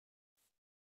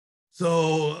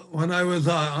So when I was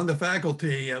on the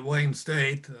faculty at Wayne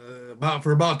State,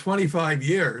 for about 25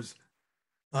 years,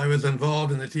 I was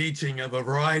involved in the teaching of a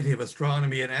variety of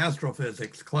astronomy and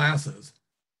astrophysics classes.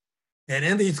 And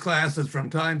in these classes, from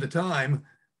time to time,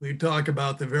 we talk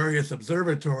about the various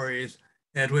observatories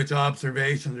at which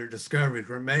observations or discoveries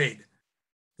were made.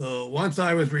 So once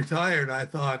I was retired, I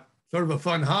thought sort of a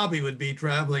fun hobby would be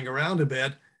traveling around a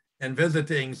bit and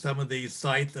visiting some of these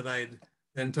sites that I'd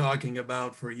been talking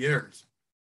about for years.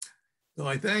 So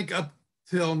I think up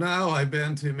till now, I've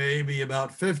been to maybe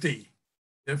about 50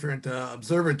 different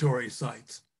observatory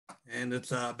sites. And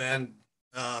it's been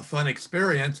a fun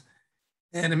experience.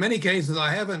 And in many cases,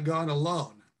 I haven't gone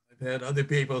alone. I've had other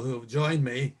people who've joined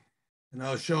me, and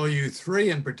I'll show you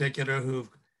three in particular who've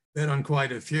been on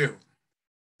quite a few.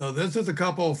 So this is a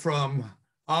couple from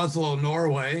Oslo,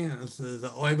 Norway. This is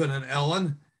Oyvind and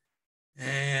Ellen.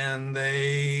 And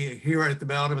they here at the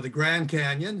bottom of the Grand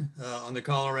Canyon on the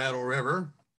Colorado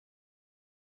River.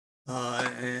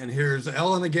 And here's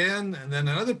Ellen again. And then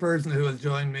another person who has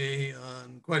joined me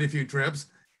on quite a few trips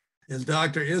is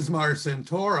Dr. Ismar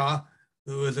Sintora,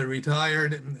 who is a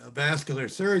retired vascular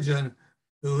surgeon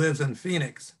who lives in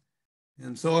Phoenix.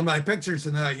 And so in my pictures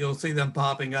tonight, you'll see them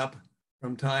popping up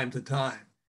from time to time.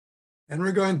 And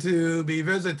we're going to be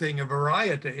visiting a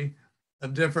variety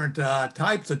of different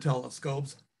types of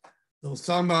telescopes. So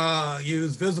some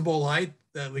use visible light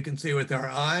that we can see with our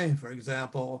eye, for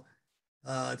example,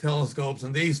 telescopes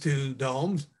in these two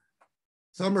domes.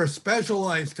 Some are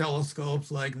specialized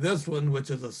telescopes like this one, which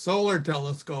is a solar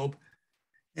telescope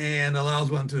and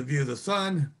allows one to view the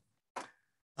sun.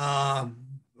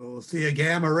 We'll see a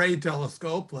gamma ray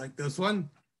telescope like this one.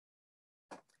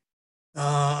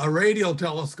 A radial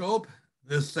telescope,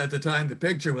 this at the time the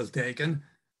picture was taken,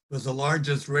 was the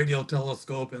largest radial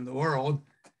telescope in the world.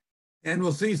 And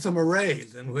we'll see some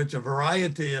arrays in which a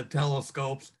variety of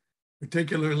telescopes,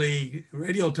 particularly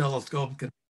radial telescopes, can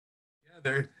come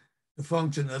together to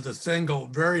function as a single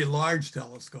very large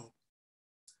telescope.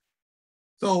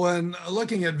 So when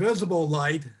looking at visible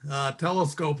light,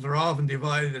 telescopes are often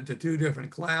divided into two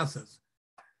different classes.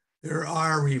 There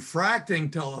are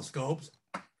refracting telescopes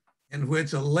in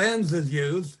which a lens is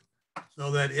used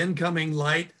so that incoming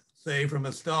light, say from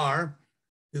a star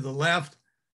to the left,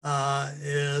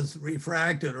 is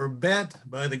refracted or bent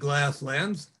by the glass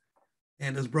lens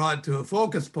and is brought to a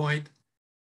focus point,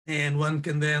 and one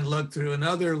can then look through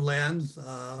another lens,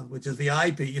 which is the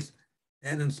eyepiece,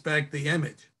 and inspect the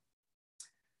image.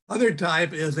 Other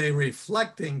type is a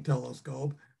reflecting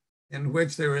telescope in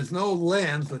which there is no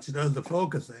lens which does the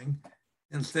focusing.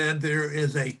 Instead, there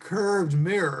is a curved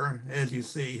mirror, as you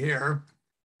see here,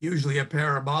 usually a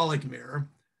parabolic mirror,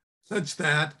 such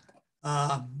that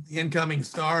the incoming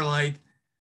starlight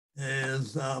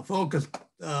is focused,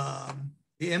 the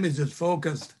image is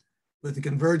focused with the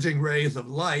converging rays of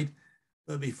light,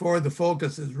 but before the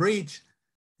focus is reached,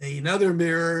 another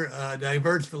mirror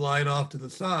diverts the light off to the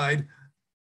side,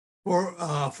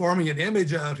 forming an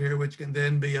image out here which can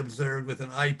then be observed with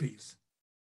an eyepiece.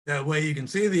 That way you can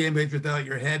see the image without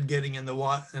your head getting in the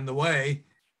way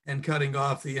and cutting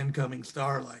off the incoming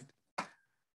starlight.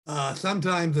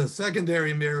 Sometimes the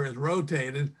secondary mirror is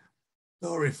rotated,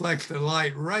 so it reflects the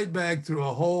light right back through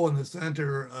a hole in the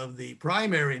center of the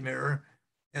primary mirror,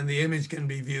 and the image can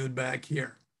be viewed back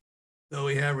here. So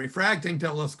we have refracting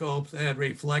telescopes and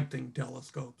reflecting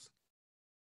telescopes.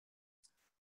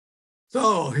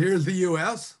 So here's the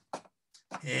US,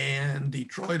 and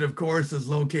Detroit, of course, is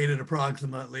located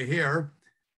approximately here.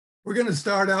 We're going to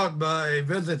start out by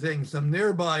visiting some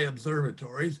nearby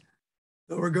observatories.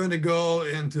 So we're going to go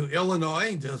into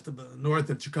Illinois, just north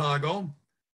of Chicago,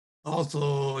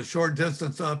 also a short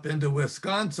distance up into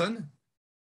Wisconsin.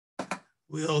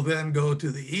 We'll then go to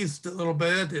the east a little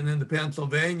bit and into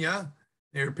Pennsylvania,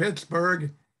 near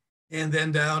Pittsburgh, and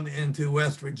then down into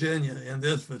West Virginia in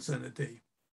this vicinity.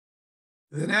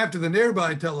 Then after the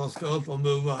nearby telescopes, we'll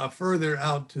move further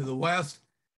out to the west.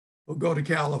 We'll go to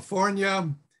California.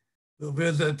 We'll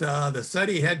visit the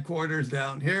SETI headquarters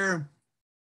down here,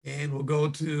 and we'll go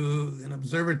to an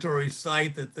observatory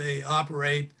site that they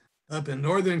operate up in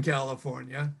Northern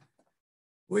California.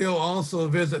 We'll also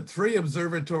visit 3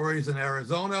 observatories in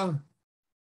Arizona,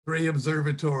 3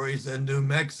 observatories in New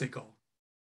Mexico.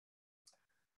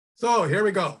 So here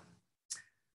we go.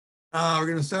 We're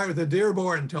going to start with the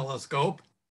Dearborn telescope,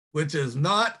 which is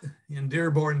not in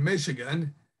Dearborn,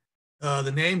 Michigan.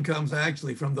 The name comes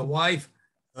actually from the wife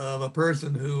of a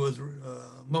person who was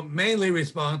mainly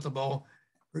responsible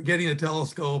for getting the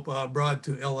telescope brought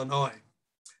to Illinois.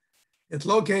 It's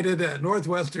located at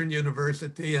Northwestern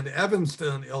University in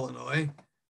Evanston, Illinois,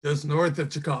 just north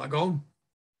of Chicago.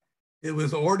 It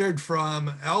was ordered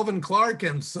from Alvin Clark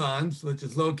and Sons, which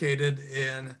is located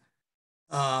in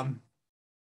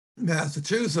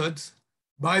Massachusetts,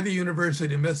 by the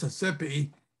University of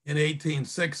Mississippi in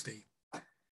 1860.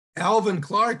 Alvin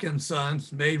Clark and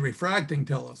Sons made refracting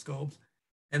telescopes,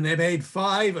 and they made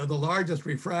 5 of the largest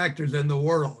refractors in the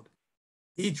world,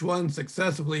 each one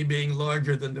successively being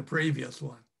larger than the previous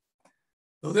one.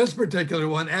 So this particular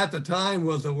one at the time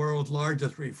was the world's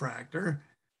largest refractor.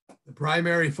 The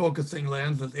primary focusing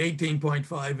lens was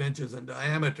 18.5 inches in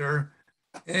diameter,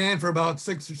 and for about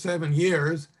 6 or 7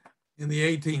 years in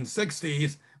the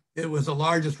 1860s, it was the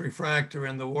largest refractor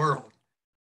in the world.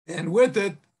 And with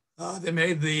it, they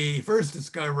made the first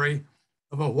discovery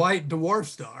of a white dwarf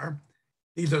star.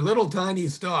 These are little tiny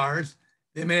stars.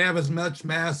 They may have as much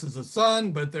mass as the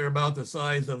sun, but they're about the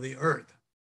size of the Earth.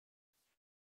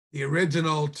 The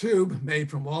original tube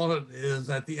made from walnut is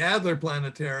at the Adler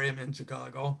Planetarium in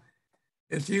Chicago.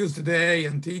 It's used today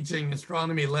in teaching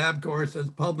astronomy lab courses,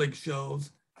 public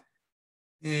shows,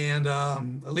 and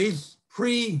at least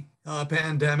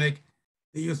pre-pandemic,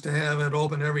 they used to have it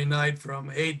open every night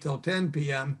from 8 till 10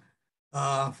 p.m.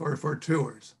 For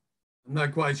tours. I'm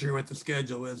not quite sure what the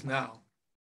schedule is now.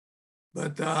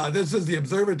 But this is the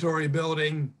observatory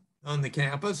building on the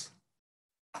campus.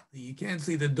 You can't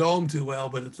see the dome too well,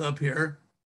 but it's up here.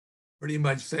 Pretty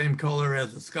much same color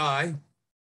as the sky.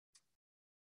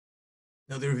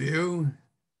 Another view.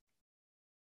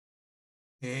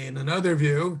 And another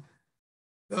view.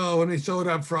 So when we showed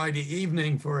up Friday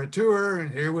evening for a tour,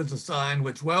 here was the sign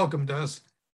which welcomed us.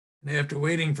 And after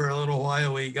waiting for a little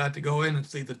while, we got to go in and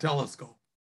see the telescope.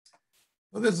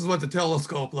 So this is what the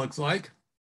telescope looks like.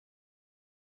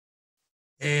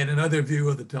 And another view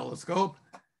of the telescope.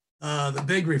 The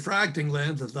big refracting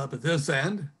lens is up at this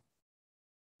end.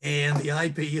 And the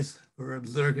eyepiece for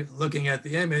looking at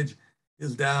the image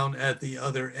is down at the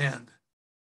other end.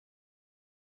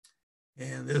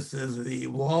 And this is the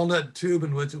walnut tube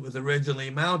in which it was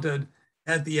originally mounted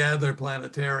at the Adler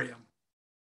Planetarium.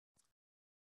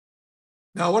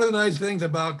 Now, one of the nice things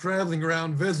about traveling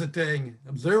around visiting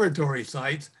observatory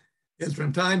sites is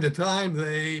from time to time,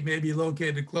 they may be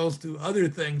located close to other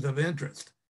things of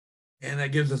interest. And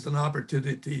that gives us an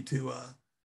opportunity to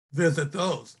visit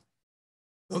those.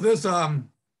 So this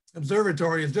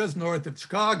observatory is just north of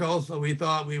Chicago, so we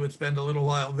thought we would spend a little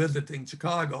while visiting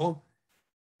Chicago.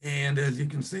 And as you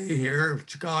can see here,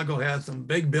 Chicago has some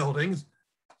big buildings,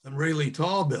 some really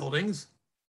tall buildings,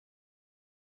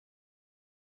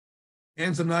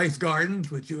 and some nice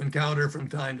gardens, which you encounter from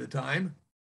time to time.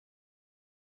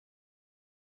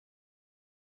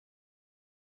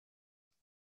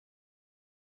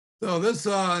 So this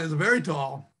is a very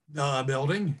tall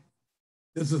building.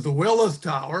 This is the Willis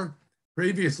Tower.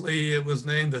 Previously, it was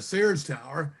named the Sears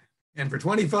Tower. And for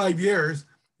 25 years,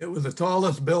 it was the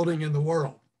tallest building in the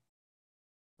world.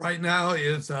 Right now,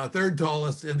 it's third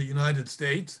tallest in the United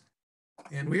States.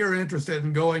 And we are interested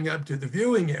in going up to the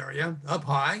viewing area, up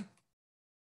high.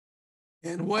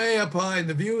 And way up high in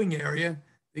the viewing area,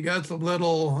 they got some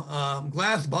little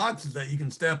glass boxes that you can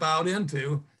step out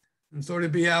into and sort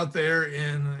of be out there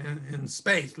in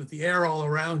space with the air all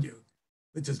around you,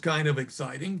 which is kind of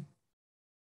exciting.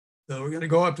 So we're going to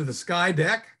go up to the sky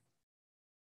deck.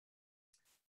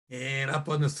 And up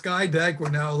on the sky deck, we're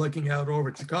now looking out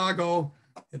over Chicago,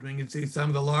 and we can see some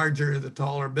of the larger, the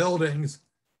taller buildings.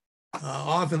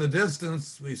 Off in the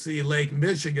distance, we see Lake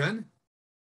Michigan.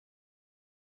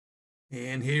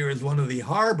 And here is one of the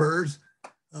harbors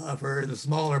for the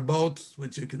smaller boats,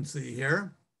 which you can see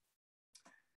here.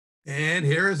 And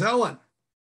here is Ellen.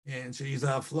 And she's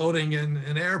floating in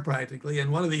air practically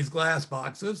in one of these glass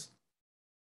boxes.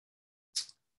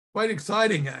 Quite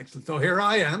exciting, actually. So here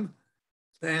I am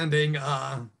standing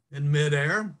in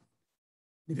midair.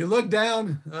 If you look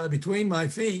down between my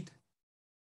feet,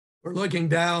 we're looking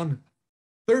down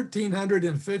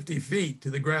 1,350 feet to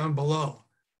the ground below.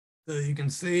 So you can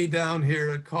see down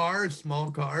here cars, small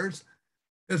cars.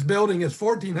 This building is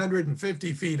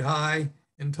 1,450 feet high.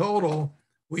 In total,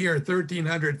 we are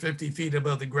 1,350 feet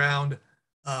above the ground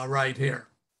right here.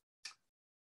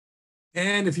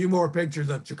 And a few more pictures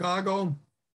of Chicago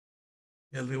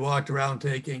as we walked around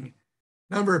taking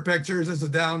a number of pictures. This is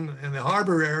down in the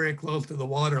harbor area close to the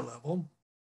water level.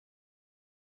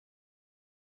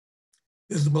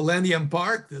 This is Millennium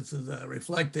Park. This is a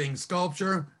reflecting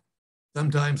sculpture,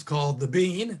 sometimes called the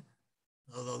Bean,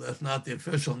 although that's not the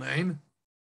official name.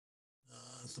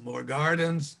 Some more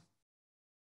gardens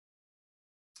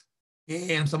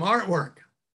and some artwork.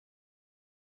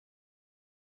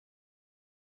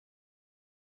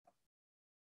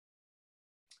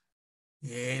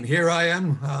 And here I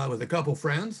am with a couple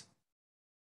friends.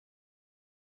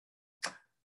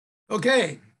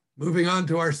 Okay, moving on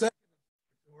to our second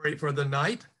story for the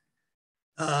night.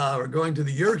 We're going to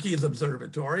the Yerkes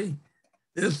Observatory.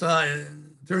 This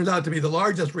turns out to be the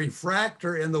largest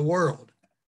refractor in the world.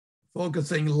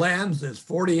 Focusing lens is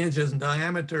 40 inches in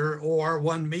diameter or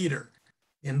 1 meter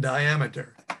in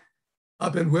diameter.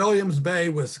 Up in Williams Bay,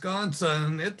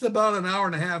 Wisconsin, it's about an hour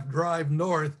and a half drive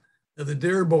north of the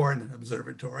Dearborn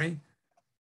Observatory.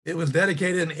 It was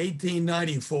dedicated in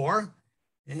 1894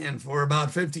 and for about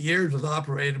 50 years was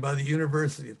operated by the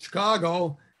University of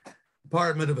Chicago,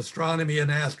 Department of Astronomy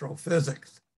and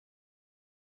Astrophysics.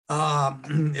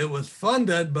 It was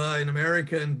funded by an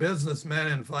American businessman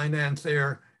and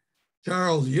financier,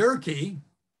 Charles Yerke,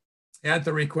 at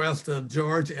the request of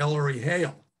George Ellery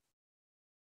Hale.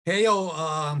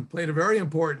 Hale played a very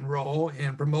important role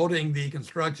in promoting the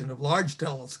construction of large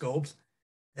telescopes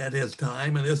at his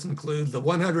time, and this includes the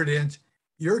 100-inch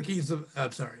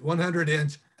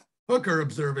 100-inch Hooker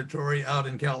Observatory out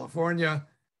in California,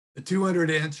 the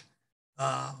 200-inch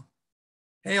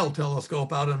Hale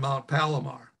telescope out in Mount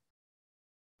Palomar.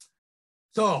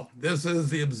 So this is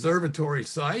the observatory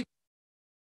site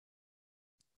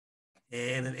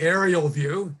and an aerial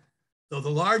view. So the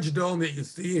large dome that you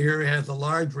see here has a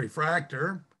large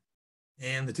refractor,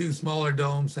 and the two smaller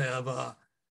domes have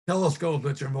telescopes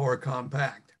which are more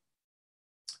compact.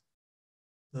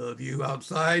 The view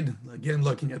outside, again,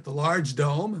 looking at the large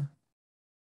dome.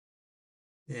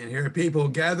 And here are people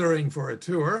gathering for a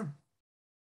tour.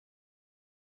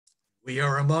 We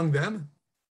are among them.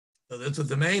 So this is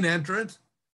the main entrance,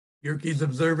 Yerkes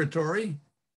Observatory,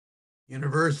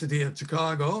 University of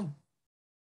Chicago.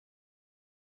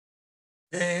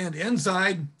 And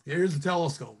inside, here's the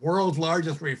telescope, world's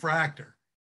largest refractor.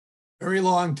 Very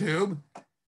long tube,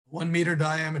 1 meter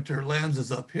diameter lens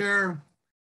is up here.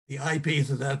 The eyepiece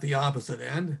is at the opposite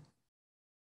end.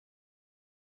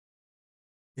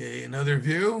 Okay, another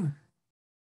view.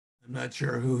 I'm not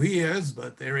sure who he is,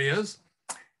 but there he is.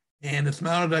 And it's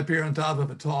mounted up here on top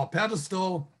of a tall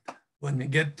pedestal. When you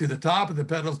get to the top of the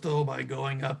pedestal by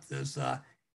going up this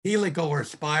helical or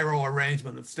spiral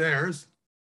arrangement of stairs.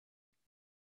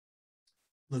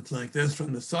 Looks like this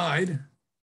from the side.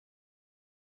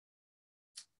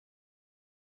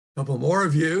 A couple more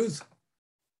views.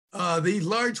 These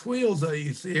large wheels that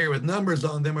you see here with numbers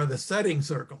on them are the setting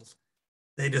circles.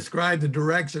 They describe the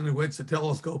direction in which the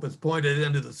telescope is pointed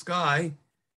into the sky.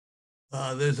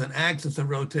 There's an axis of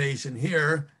rotation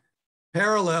here,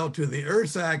 parallel to the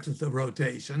Earth's axis of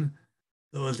rotation.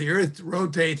 So as the Earth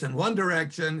rotates in one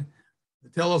direction, the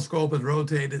telescope is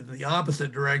rotated in the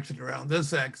opposite direction around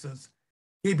this axis,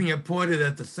 keeping it pointed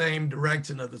at the same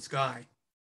direction of the sky.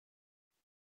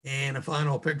 And a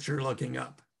final picture looking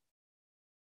up.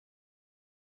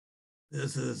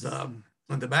 This is on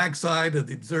the back side of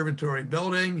the observatory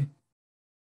building,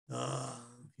 a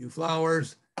few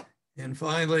flowers, and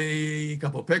finally a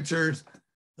couple pictures.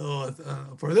 So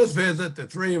for this visit, the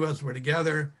three of us were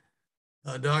together,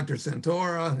 Dr.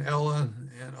 Centora,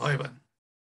 Ellen, and Ivan.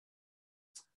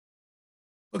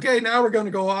 Okay, now we're going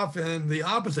to go off in the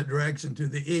opposite direction to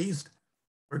the east.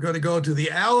 We're going to go to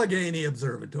the Allegheny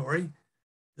Observatory.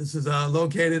 This is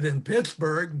located in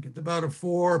Pittsburgh. It's about a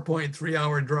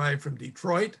 4.3-hour drive from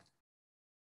Detroit.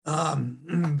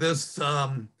 This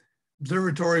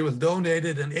observatory was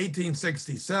donated in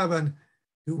 1867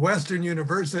 to Western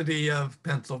University of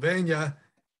Pennsylvania,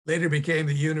 later became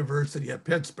the University of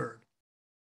Pittsburgh.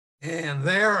 And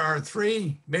there are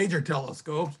three major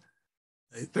telescopes,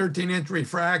 a 13-inch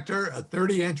refractor, a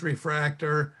 30-inch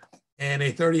refractor, and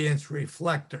a 30-inch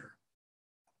reflector.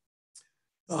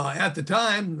 At the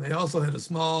time, they also had a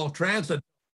small transit,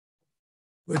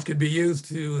 which could be used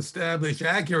to establish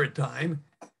accurate time.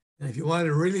 And if you wanted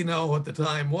to really know what the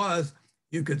time was,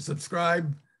 you could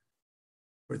subscribe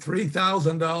for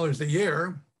 $3,000 a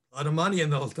year, a lot of money in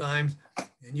those times,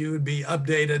 and you would be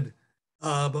updated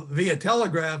via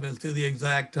telegraph as to the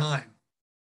exact time.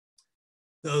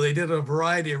 So they did a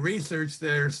variety of research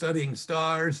there studying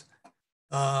stars.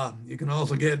 You can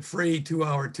also get free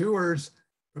 2-hour tours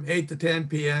from 8 to 10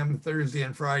 p.m. Thursday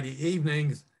and Friday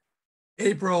evenings,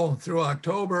 April through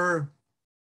October.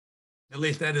 At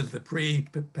least that is the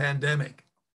pre-pandemic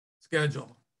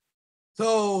schedule.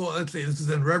 So let's see, this is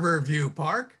in Riverview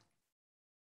Park.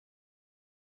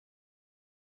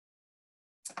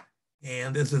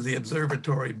 And this is the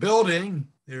observatory building.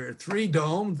 There are 3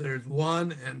 domes. There's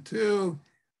 1 and 2,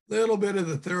 little bit of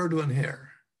the third one here.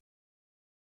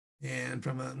 And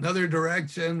from another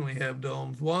direction, we have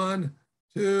domes 1,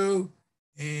 2,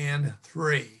 and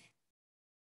 3.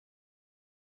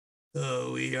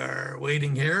 So we are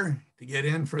waiting here to get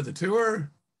in for the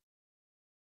tour.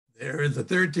 There is a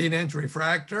 13-inch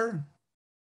refractor.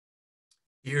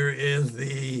 Here is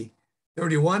the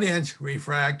 31-inch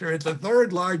refractor. It's the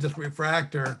third largest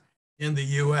refractor in the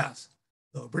US,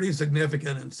 so pretty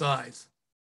significant in size.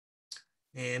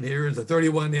 And here is a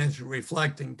 31-inch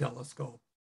reflecting telescope.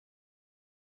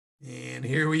 And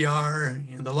here we are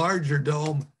in the larger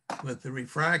dome with the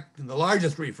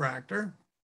largest refractor.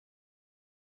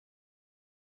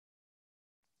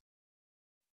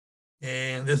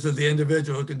 And this is the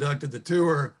individual who conducted the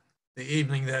tour the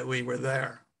evening that we were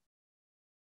there.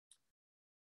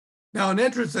 Now, an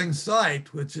interesting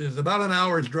site, which is about an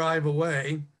hour's drive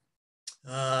away,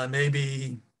 about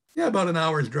an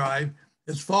hour's drive,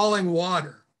 is Falling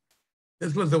Water.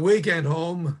 This was the weekend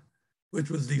home,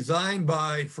 which was designed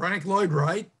by Frank Lloyd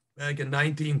Wright back in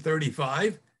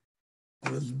 1935.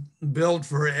 It was built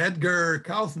for Edgar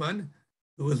Kaufman,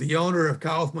 who was the owner of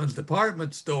Kaufman's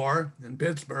department store in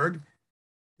Pittsburgh.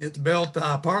 It's built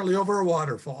partly over a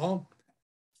waterfall,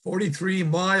 43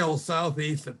 miles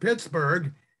southeast of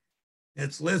Pittsburgh.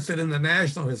 It's listed in the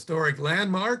National Historic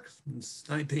Landmarks since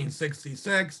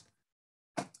 1966.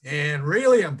 And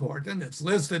really important, it's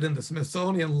listed in the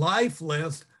Smithsonian Life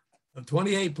list of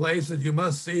 28 places you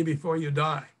must see before you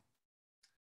die.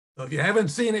 So if you haven't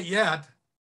seen it yet,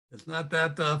 it's not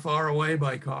that far away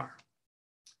by car.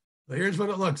 So here's what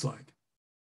it looks like.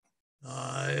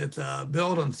 It's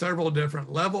built on several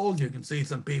different levels. You can see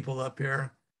some people up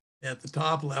here at the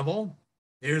top level.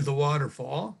 Here's the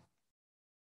waterfall.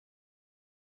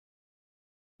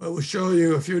 But we'll show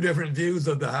you a few different views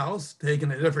of the house,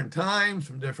 taken at different times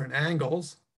from different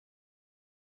angles.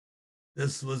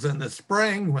 This was in the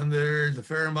spring when there's a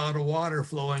fair amount of water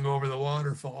flowing over the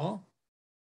waterfall.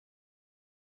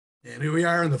 And here we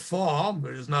are in the fall,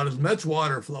 there's not as much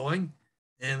water flowing,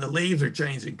 and the leaves are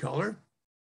changing color.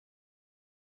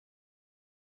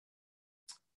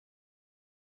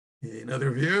 Another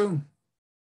view.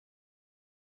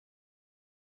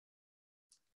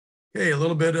 Okay, a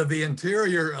little bit of the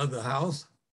interior of the house.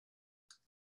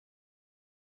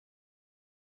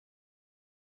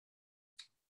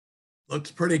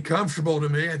 Looks pretty comfortable to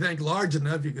me. I think large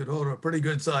enough you could hold a pretty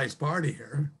good sized party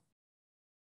here.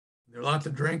 There are lots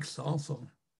of drinks also.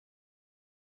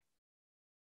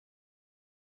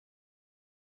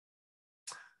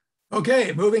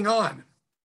 Okay, moving on.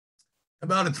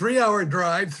 About a 3-hour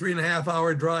drive,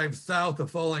 3.5-hour drive south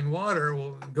of Falling Water,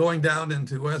 going down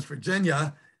into West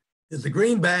Virginia, is the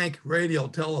Green Bank Radial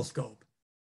Telescope.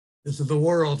 This is the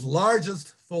world's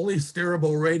largest fully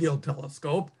steerable radial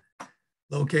telescope,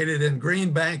 located in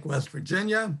Green Bank, West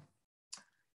Virginia.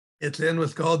 It's in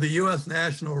what's called the U.S.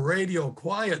 National Radio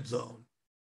Quiet Zone,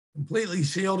 completely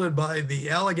shielded by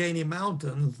the Allegheny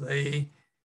Mountains. They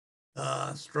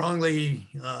strongly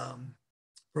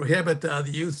prohibit the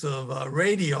use of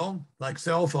radio, like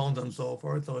cell phones and so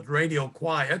forth, so it's radio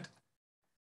quiet.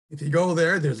 If you go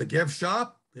there, there's a gift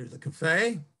shop, there's a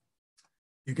cafe.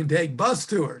 You can take bus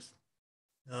tours.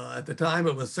 At the time,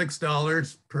 it was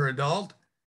 $6 per adult.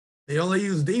 They only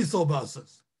use diesel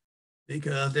buses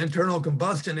because internal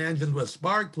combustion engines with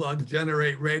spark plugs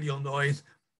generate radial noise,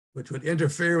 which would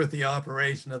interfere with the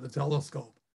operation of the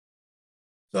telescope.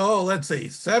 So let's see,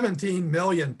 17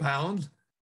 million pounds.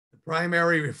 The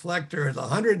primary reflector is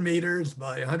 100 meters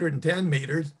by 110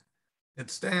 meters. It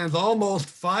stands almost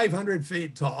 500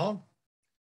 feet tall.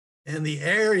 And the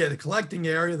area, the collecting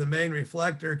area of the main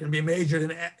reflector can be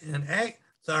measured in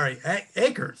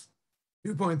acres,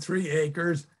 2.3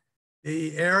 acres,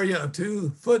 the area of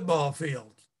 2 football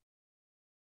fields.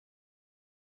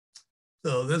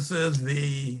 So this is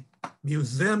the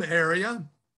museum area.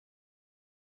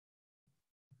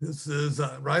 This is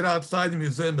right outside the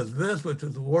museum is this, which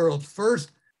is the world's first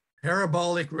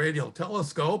parabolic radial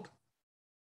telescope.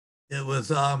 It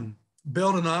was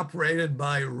built and operated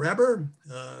by Reber,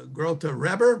 Grota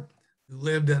Reber, who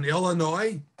lived in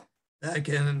Illinois back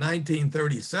in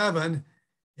 1937.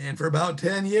 And for about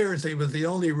 10 years, he was the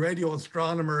only radio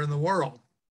astronomer in the world.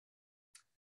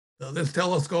 So this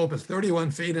telescope is 31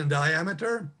 feet in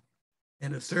diameter,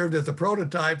 and it served as a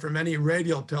prototype for many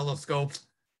radial telescopes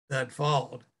that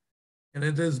followed. And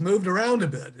it has moved around a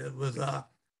bit. It was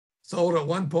sold at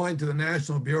one point to the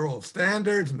National Bureau of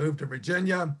Standards, moved to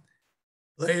Virginia.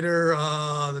 Later,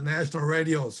 the National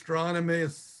Radio Astronomy,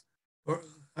 or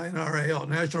NRAO,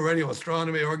 National Radio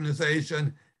Astronomy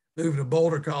Organization, moved to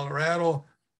Boulder, Colorado,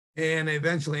 and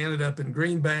eventually ended up in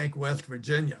Green Bank, West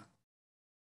Virginia.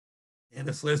 And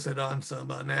it's listed on some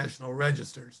national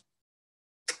registers.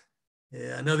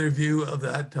 Yeah, another view of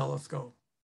that telescope.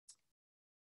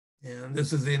 And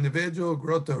this is the individual,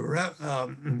 Grota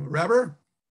Reber.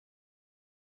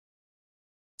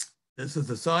 This is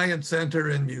the Science Center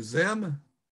and Museum.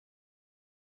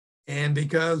 And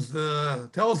because the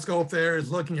telescope there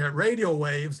is looking at radio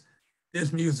waves,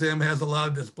 this museum has a lot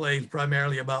of displays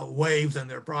primarily about waves and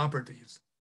their properties.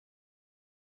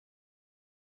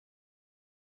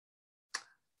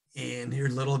 And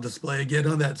here's a little display again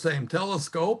on that same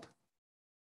telescope.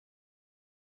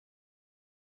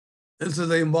 This is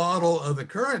a model of the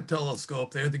current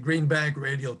telescope there, the Green Bank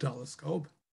Radio Telescope.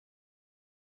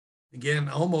 Again,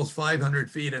 almost 500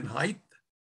 feet in height.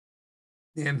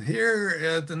 And here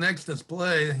at the next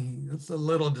display, it's a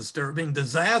little disturbing,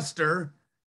 disaster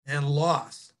and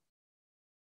loss.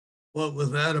 What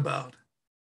was that about?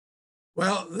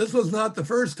 Well, this was not the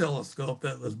first telescope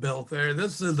that was built there.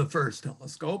 This is the first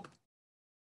telescope.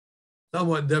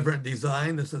 Somewhat different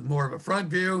design. This is more of a front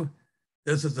view.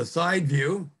 This is a side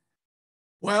view.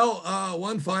 Well,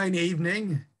 one fine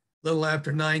evening, a little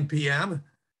after 9 p.m.,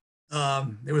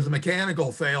 there was a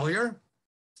mechanical failure.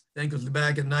 I think it was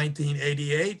back in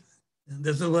 1988. And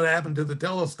this is what happened to the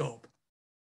telescope.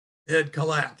 It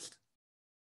collapsed.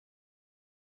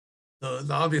 So it's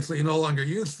obviously no longer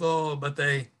useful, but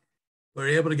they were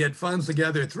able to get funds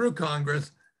together through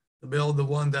Congress to build the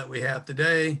one that we have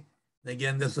today. And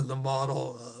again, this is the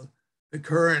model of the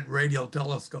current radio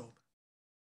telescope.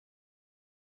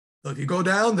 So if you go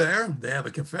down there, they have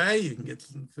a cafe, you can get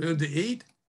some food to eat.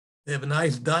 They have a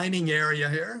nice dining area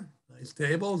here, nice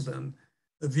tables, and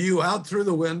a view out through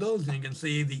the windows. And you can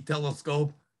see the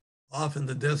telescope off in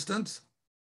the distance.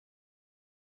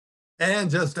 And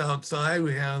just outside,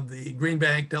 we have the Green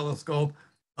Bank Telescope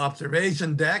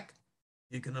observation deck.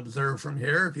 You can observe from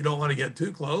here if you don't want to get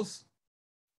too close.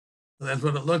 So that's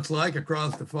what it looks like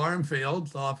across the farm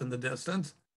fields off in the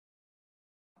distance.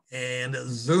 And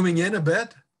zooming in a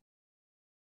bit,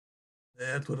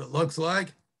 that's what it looks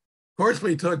like. Of course,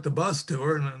 we took the bus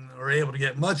tour and were able to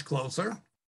get much closer.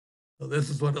 So this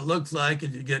is what it looks like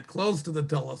as you get close to the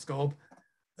telescope.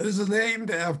 This is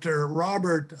named after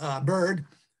Robert Byrd,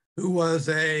 who was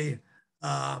a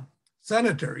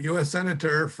senator, U.S.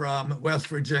 senator from West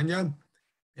Virginia.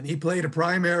 And he played a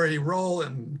primary role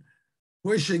in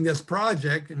pushing this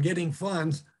project and getting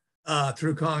funds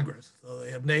through Congress. So they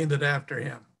have named it after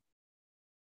him.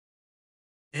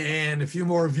 And a few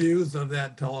more views of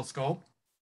that telescope.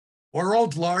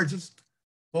 World's largest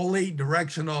fully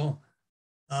directional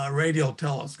radio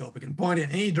telescope. It can point in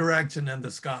any direction in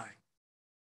the sky.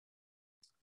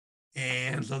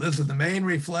 And so this is the main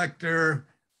reflector.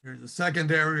 There's the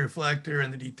secondary reflector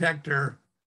and the detector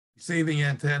receiving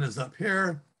antennas up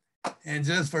here. And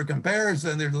just for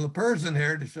comparison, there's a person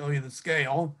here to show you the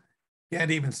scale.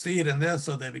 Can't even see it in this,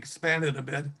 so they've expanded a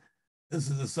bit. This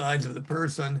is the size of the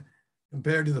person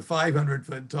compared to the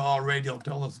 500-foot tall radio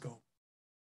telescope.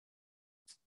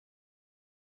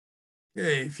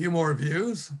 Okay, a few more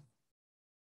views.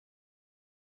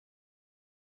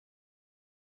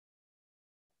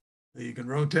 So you can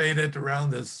rotate it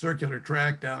around this circular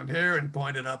track down here and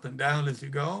point it up and down as you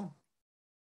go.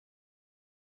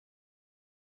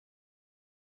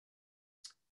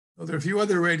 So there are a few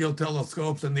other radio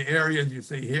telescopes in the area you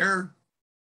see here,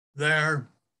 there,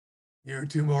 here,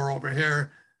 two more over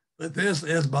here, but this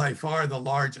is by far the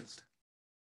largest.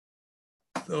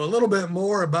 So a little bit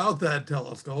more about that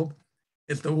telescope.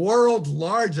 It's the world's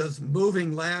largest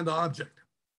moving land object.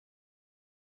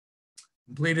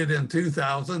 Completed in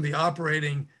 2000, the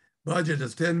operating budget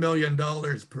is $10 million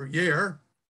per year.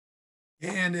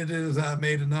 And it has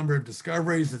made a number of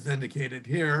discoveries as indicated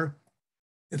here.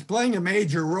 It's playing a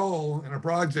major role in a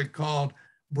project called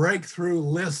Breakthrough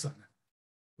Listen,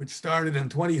 which started in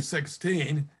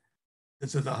 2016.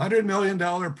 This is a $100 million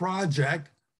project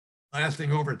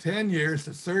lasting over 10 years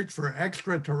to search for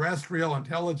extraterrestrial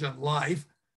intelligent life,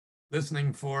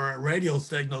 listening for radio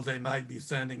signals they might be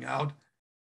sending out.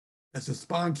 This is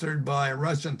sponsored by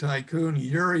Russian tycoon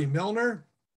Yuri Milner.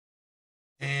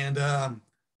 And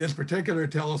this particular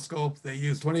telescope, they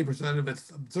use 20% of its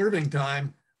observing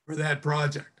time for that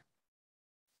project.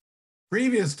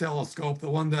 Previous telescope, the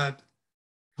one that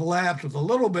collapsed, was a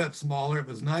little bit smaller. It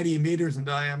was 90 meters in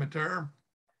diameter,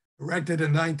 erected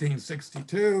in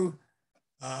 1962,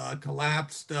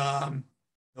 collapsed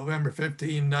November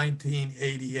 15,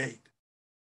 1988.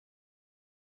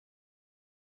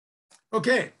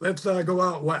 Okay, let's go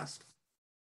out west.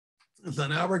 So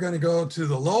now we're going to go to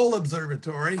the Lowell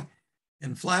Observatory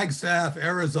in Flagstaff,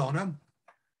 Arizona.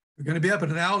 We're going to be up at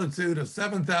an altitude of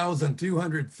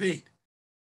 7,200 feet.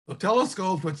 So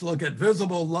telescopes which look at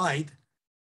visible light,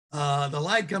 the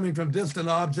light coming from distant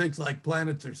objects like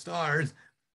planets or stars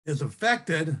is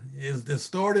affected, is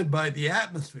distorted by the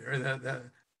atmosphere that of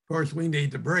course we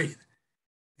need to breathe.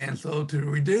 And so to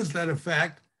reduce that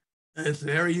effect, It's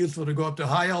very useful to go up to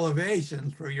high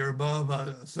elevations where you're above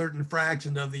a certain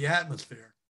fraction of the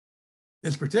atmosphere.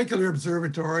 This particular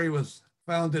observatory was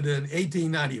founded in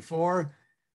 1894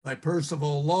 by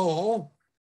Percival Lowell.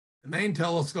 The main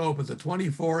telescope is a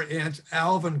 24-inch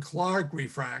Alvan Clark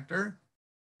refractor,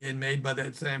 and made by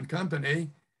that same company.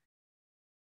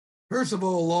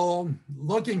 Percival Lowell,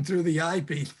 looking through the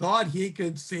eyepiece, thought he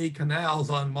could see canals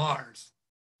on Mars.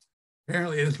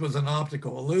 Apparently, this was an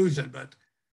optical illusion, but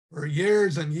for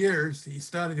years and years, he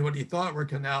studied what he thought were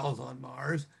canals on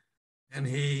Mars, and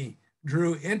he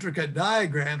drew intricate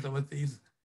diagrams of what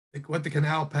the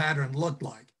canal pattern looked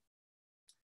like.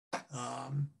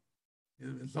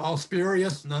 It was all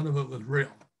spurious, none of it was real.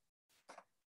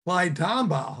 Clyde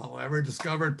Tombaugh, however,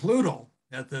 discovered Pluto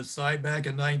at this site back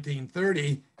in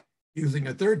 1930 using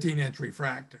a 13-inch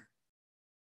refractor.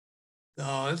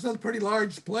 So this is a pretty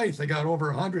large place. They got over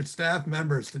 100 staff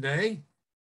members today.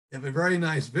 They have a very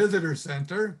nice visitor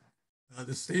center,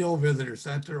 the Steele Visitor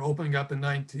Center, opening up in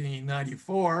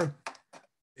 1994.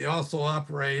 They also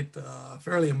operate a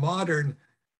fairly modern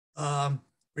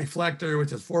reflector,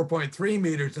 which is 4.3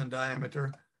 meters in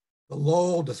diameter, the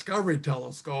Lowell Discovery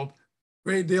Telescope.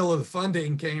 Great deal of the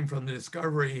funding came from the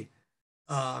Discovery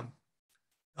TV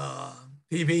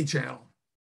channel.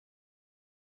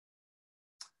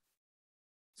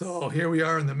 So here we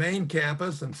are in the main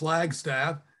campus in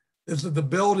Flagstaff. This is the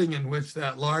building in which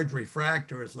that large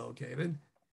refractor is located.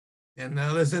 And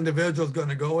now this individual is going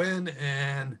to go in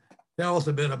and tell us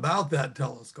a bit about that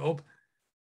telescope.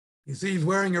 You see he's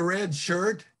wearing a red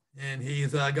shirt, and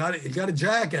he's got a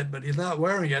jacket, but he's not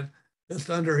wearing it, just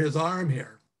under his arm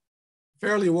here.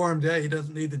 Fairly warm day, he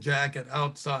doesn't need the jacket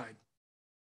outside.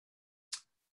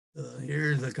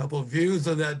 Here's a couple of views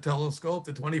of that telescope,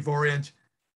 the 24-inch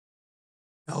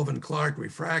Alvan Clark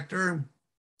refractor.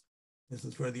 This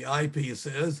is where the eyepiece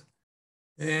is.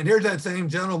 And here's that same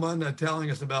gentleman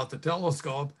telling us about the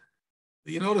telescope.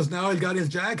 You notice now he's got his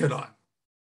jacket on.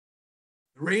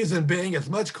 The reason being it's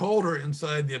much colder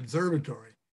inside the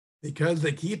observatory because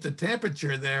they keep the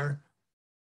temperature there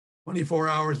 24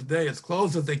 hours a day, as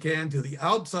close as they can to the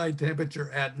outside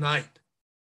temperature at night.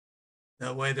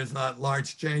 That way there's not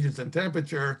large changes in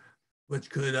temperature, which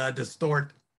could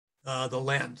distort the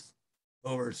lens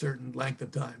over a certain length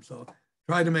of time. So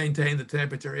try to maintain the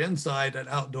temperature inside at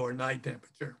outdoor night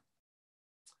temperature.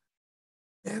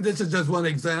 And this is just one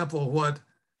example of what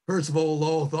Percival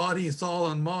Lowell thought he saw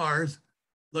on Mars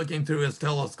looking through his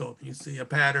telescope. You see a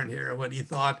pattern here of what he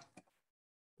thought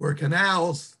were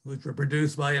canals which were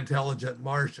produced by intelligent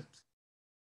Martians.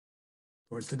 Of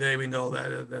course, today we know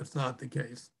that that's not the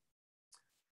case.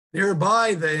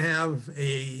 Nearby, they have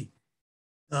a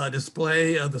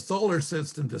display of the solar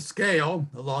system to scale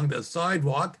along the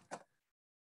sidewalk.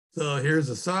 So here's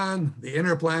the sun, the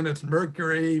inner planets,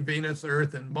 Mercury, Venus,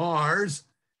 Earth, and Mars.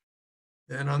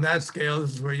 And on that scale,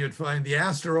 this is where you'd find the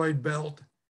asteroid belt.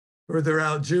 Further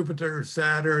out, Jupiter,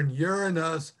 Saturn,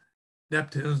 Uranus,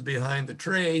 Neptune's behind the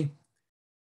tree.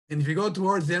 And if you go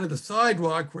towards the end of the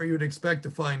sidewalk where you'd expect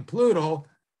to find Pluto,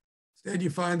 instead you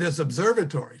find this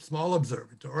observatory, small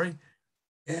observatory.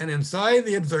 And inside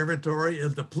the observatory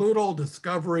is the Pluto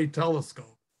Discovery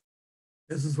Telescope.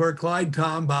 This is where Clyde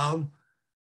Tombaugh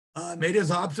made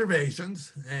his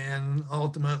observations, and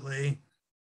ultimately,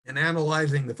 in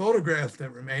analyzing the photographs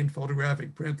that remained,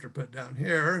 photographic prints are put down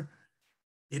here,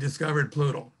 he discovered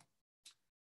Pluto.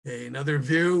 Okay, another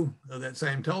view of that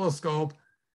same telescope.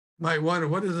 You might wonder,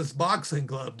 what is this boxing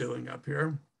glove doing up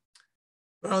here?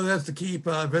 Well, that's to keep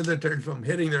visitors from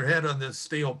hitting their head on this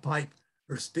steel pipe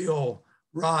or steel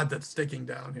rod that's sticking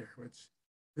down here, which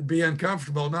would be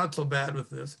uncomfortable, not so bad with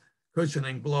this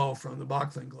cushioning blow from the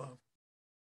boxing glove.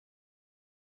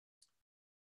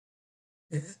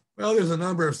 Well, there's a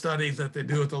number of studies that they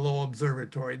do at the Lowell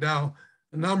Observatory. Now,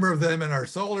 a number of them in our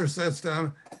solar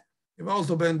system. They've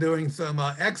also been doing some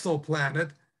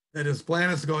exoplanet, that is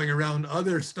planets going around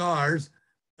other stars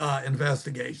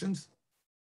investigations.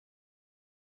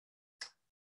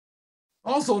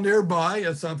 Also nearby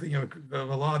is something of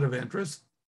a lot of interest,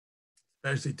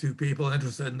 especially to people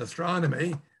interested in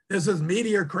astronomy. This is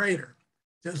Meteor Crater,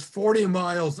 just 40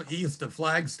 miles east of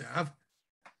Flagstaff.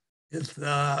 It's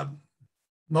the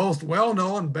most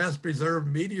well-known, best preserved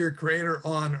meteor crater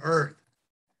on Earth.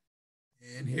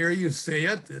 And here you see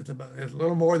it. It's a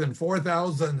little more than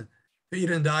 4,000 feet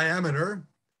in diameter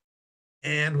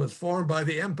and was formed by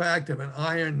the impact of an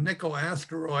iron nickel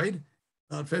asteroid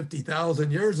about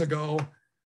 50,000 years ago.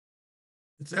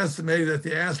 It's estimated that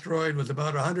the asteroid was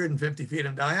about 150 feet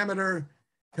in diameter,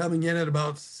 coming in at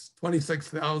about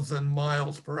 26,000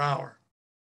 miles per hour.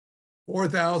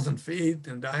 4,000 feet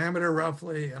in diameter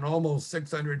roughly, and almost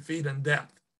 600 feet in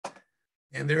depth.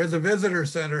 And there is a visitor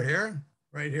center here,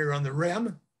 right here on the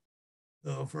rim.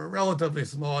 So for a relatively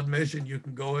small admission, you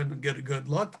can go in and get a good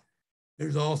look.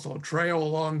 There's also a trail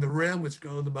along the rim, which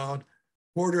goes about a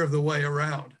quarter of the way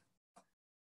around.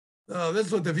 So this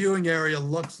is what the viewing area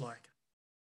looks like.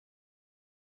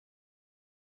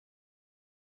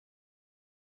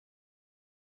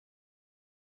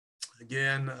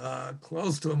 Again,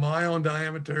 close to a mile in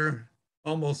diameter,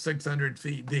 almost 600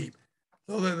 feet deep.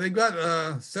 So they've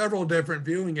got several different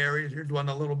viewing areas. Here's one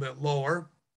a little bit lower,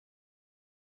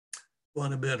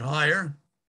 one a bit higher.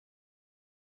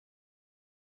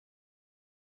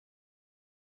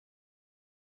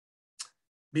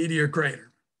 Meteor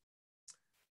crater.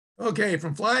 Okay,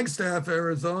 from Flagstaff,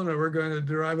 Arizona, we're going to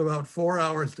drive about 4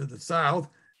 hours to the south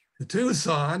to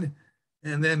Tucson,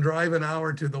 and then drive an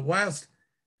hour to the west.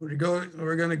 We're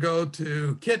going to go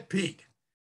to Kitt Peak.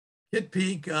 Kitt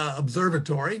Peak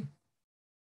Observatory.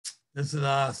 This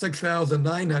is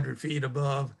 6,900 feet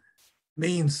above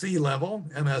mean sea level,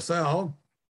 MSL.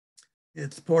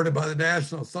 It's supported by the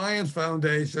National Science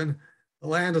Foundation. The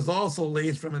land is also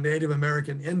leased from a Native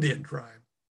American Indian tribe,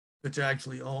 which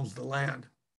actually owns the land.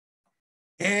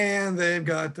 And they've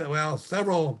got, well,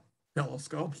 several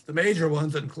telescopes. The major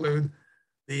ones include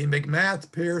the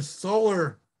McMath Pierce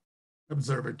Solar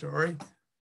Observatory,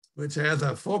 which has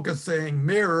a focusing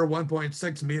mirror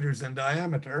 1.6 meters in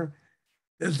diameter.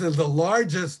 This is the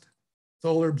largest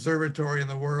solar observatory in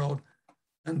the world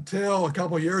until a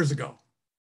couple years ago.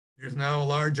 There's now a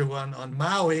larger one on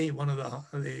Maui, one of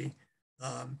the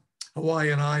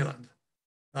Hawaiian island,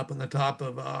 up on the top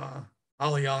of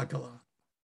Haleakala.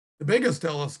 The biggest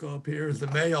telescope here is the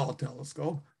Mayall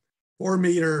telescope,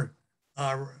 4-meter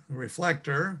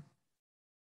reflector.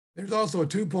 There's also a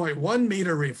 2.1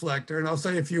 meter reflector, and I'll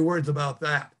say a few words about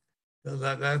that, because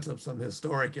that's of some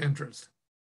historic interest.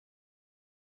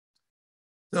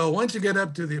 So once you get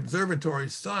up to the observatory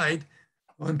site,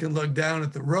 one can look down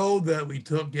at the road that we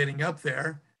took getting up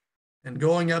there, and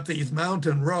going up these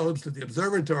mountain roads to the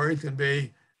observatory can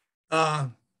be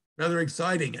rather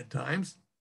exciting at times,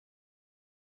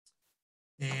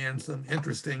 and some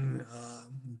interesting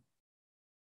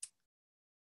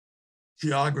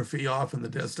geography off in the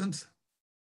distance.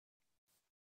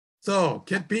 So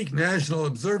Kitt Peak National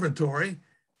Observatory,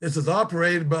 this is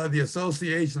operated by the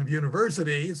Association of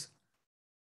Universities,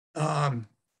 and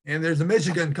there's a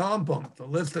Michigan component. The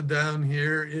listed down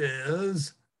here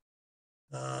is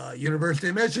University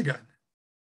of Michigan.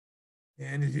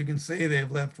 And as you can see,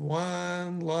 they've left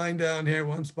one line down here,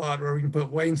 one spot where we can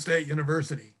put Wayne State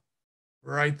University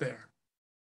right there.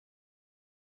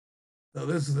 So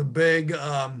this is a big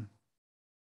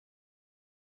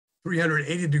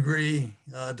 380-degree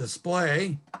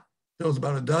display. Shows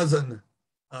about a dozen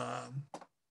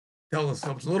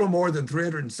telescopes, a little more than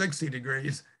 360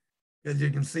 degrees. As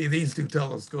you can see, these two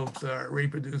telescopes are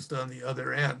reproduced on the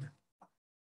other end.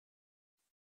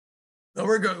 So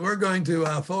we're going to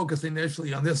focus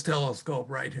initially on this telescope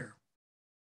right here.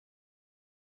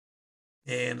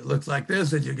 And it looks like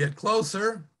this as you get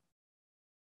closer.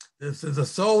 This is a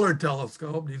solar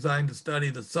telescope designed to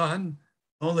study the sun,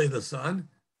 only the sun,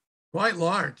 quite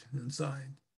large in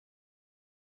size.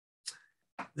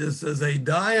 This is a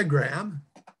diagram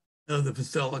of the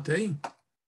facility.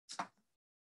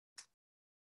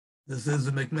 This is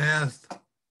the McMath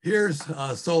Pierce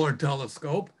Solar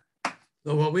Telescope.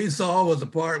 So what we saw was a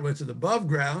part which is above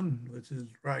ground, which is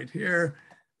right here,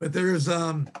 but there's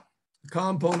a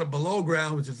component below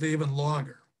ground, which is even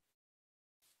longer.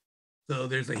 So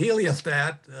there's a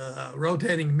heliostat,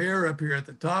 rotating mirror up here at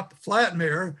the top, flat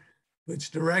mirror,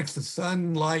 which directs the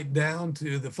sunlight down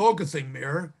to the focusing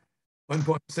mirror,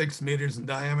 1.6 meters in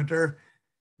diameter,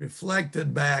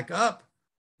 reflected back up,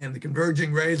 and the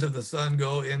converging rays of the sun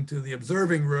go into the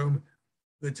observing room,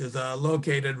 which is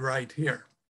located right here.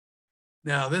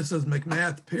 Now, this is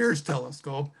McMath Pierce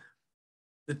telescope.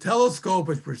 The telescope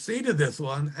which preceded this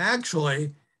one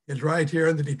actually is right here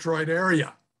in the Detroit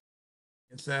area.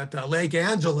 It's at Lake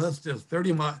Angeles, just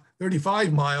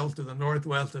 35 miles to the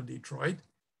northwest of Detroit.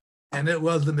 And it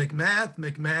was the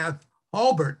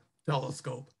McMath-Halbert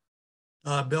telescope,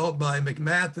 built by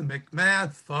McMath and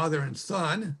McMath, father and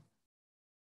son,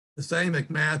 the same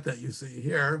McMath that you see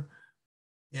here.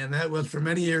 And that was for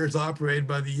many years operated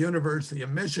by the University of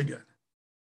Michigan.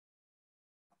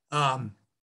 No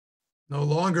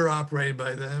longer operated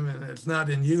by them, and it's not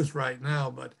in use right now,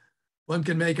 but one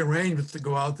can make arrangements to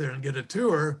go out there and get a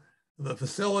tour of a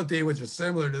facility which is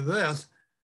similar to this,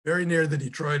 very near the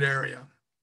Detroit area.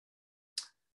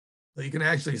 So you can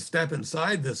actually step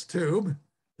inside this tube.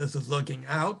 This is looking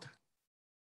out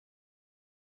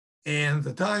And at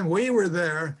the time we were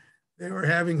there, they were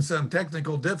having some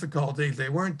technical difficulties. They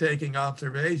weren't taking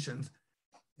observations.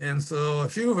 And so a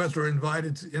few of us were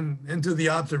invited into the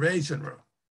observation room.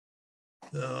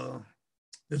 So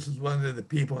this is one of the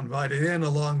people invited in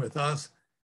along with us.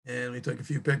 And we took a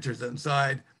few pictures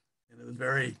inside, and it was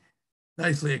very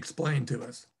nicely explained to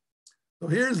us. So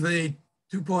here's the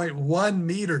 2.1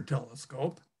 meter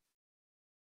telescope.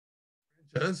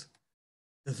 This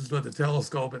is what the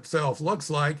telescope itself looks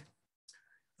like.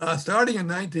 Starting in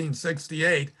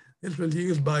 1968, this was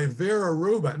used by Vera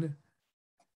Rubin,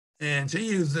 and she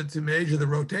used it to measure the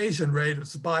rotation rate of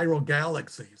spiral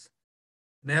galaxies.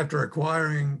 And after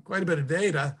acquiring quite a bit of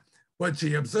data, what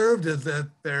she observed is that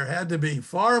there had to be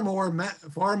far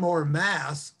more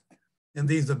mass in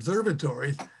these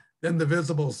observatories than the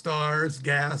visible stars,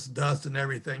 gas, dust, and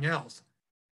everything else.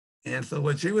 And so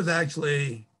what she was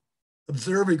actually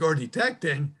observing or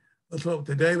detecting was what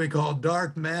today we call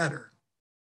dark matter.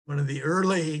 One of the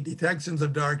early detections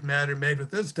of dark matter made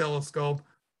with this telescope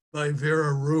by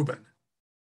Vera Rubin.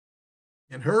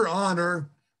 In her honor,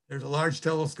 there's a large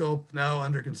telescope now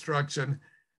under construction,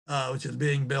 which is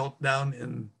being built down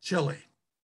in Chile.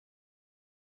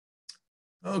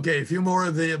 Okay, a few more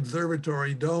of the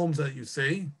observatory domes that you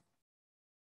see.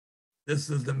 This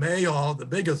is the Mayall, the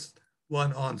biggest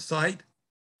one on site,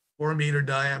 4-meter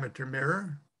diameter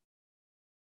mirror.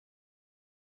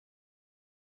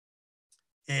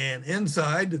 And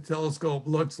inside, the telescope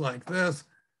looks like this.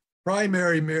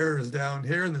 Primary mirror is down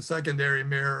here and the secondary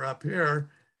mirror up here.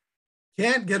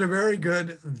 Can't get a very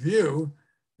good view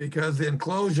because the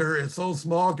enclosure is so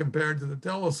small compared to the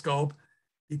telescope.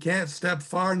 You can't step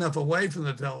far enough away from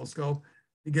the telescope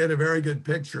to get a very good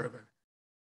picture of it.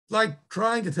 It's like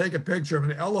trying to take a picture of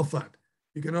an elephant.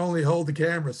 You can only hold the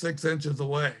camera 6 inches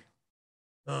away.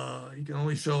 You can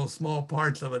only show small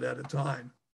parts of it at a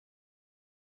time.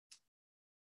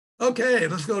 Okay,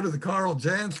 let's go to the Karl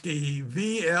Jansky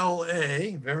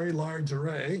VLA, Very Large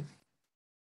Array.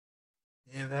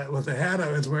 And that was the hat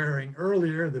I was wearing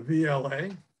earlier, the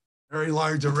VLA, Very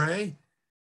Large Array.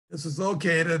 This is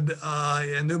located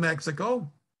in New Mexico,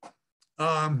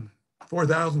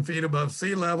 4,000 feet above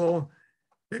sea level,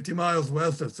 50 miles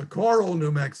west of Socorro,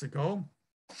 New Mexico.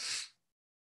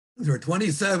 There are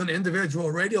 27 individual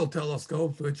radial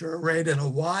telescopes which are arrayed in a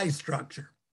Y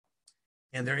structure.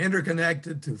 And they're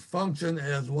interconnected to function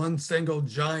as one single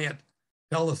giant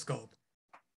telescope.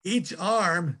 Each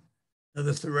arm of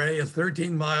this array is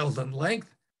 13 miles in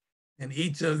length, and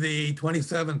each of the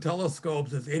 27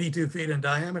 telescopes is 82 feet in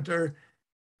diameter,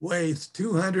 weighs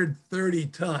 230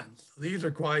 tons. So these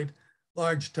are quite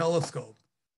large telescopes.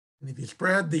 And if you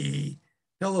spread the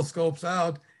telescopes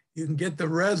out, you can get the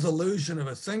resolution of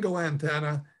a single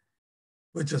antenna,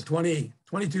 which is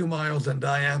 22 miles in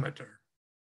diameter.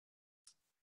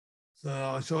 So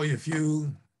I'll show you a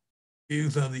few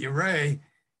views of the array.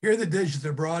 Here the dishes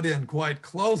are brought in quite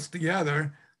close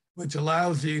together, which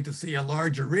allows you to see a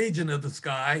larger region of the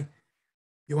sky. If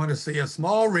you want to see a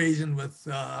small region with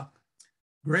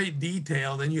great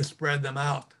detail, then you spread them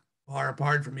out far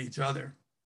apart from each other.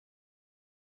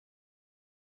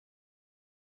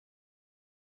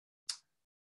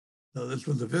 So this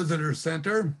was the visitor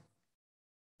center.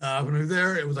 When we were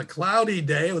there, it was a cloudy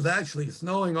day. It was actually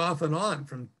snowing off and on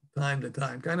from time to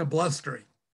time, kind of blustery.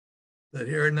 But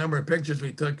here are a number of pictures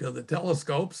we took of the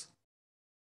telescopes,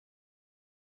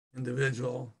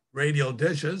 individual radial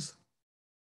dishes.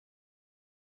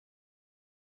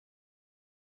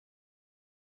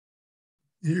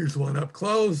 Here's one up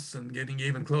close and getting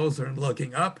even closer and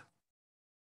looking up.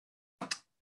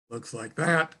 Looks like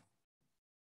that.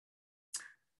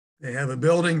 They have a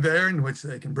building there in which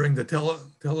they can bring the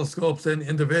telescopes in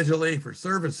individually for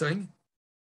servicing.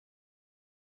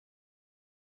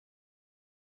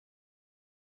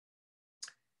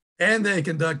 And they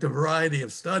conduct a variety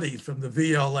of studies from the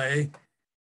VLA,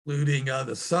 including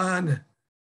the sun,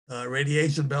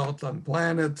 radiation belts on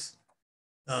planets,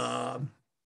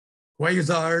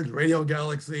 quasars, radio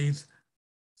galaxies,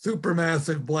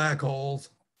 supermassive black holes,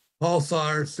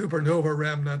 pulsars, supernova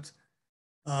remnants,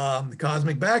 the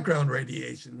cosmic background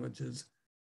radiation, which is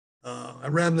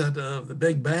a remnant of the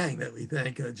Big Bang that we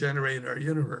think generated our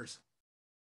universe.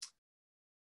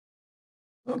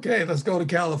 Okay, let's go to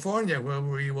California, where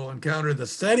we will encounter the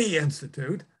SETI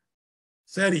Institute.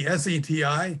 SETI,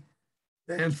 S-E-T-I,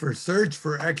 stands for Search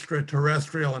for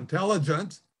Extraterrestrial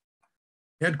Intelligence.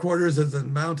 Headquarters is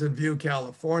in Mountain View,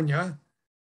 California.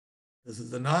 This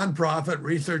is a nonprofit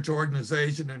research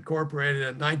organization incorporated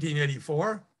in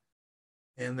 1984.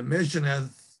 And the mission, as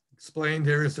explained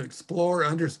here, is to explore,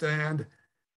 understand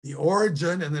the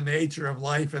origin and the nature of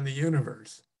life in the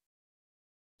universe.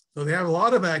 So they have a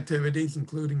lot of activities,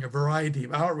 including a variety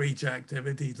of outreach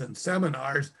activities and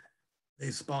seminars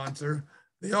they sponsor.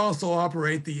 They also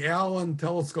operate the Allen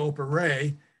Telescope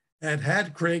Array at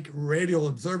Hat Creek Radio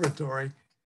Observatory,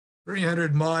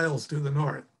 300 miles to the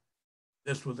north.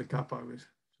 This was the cup I was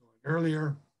showing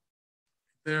earlier,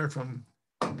 there from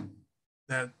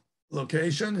that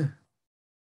location.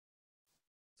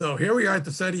 So here we are at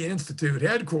the SETI Institute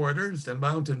headquarters in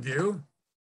Mountain View.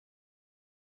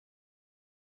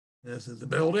 This is the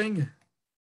building,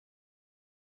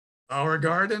 our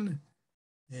garden,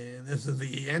 and this is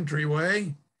the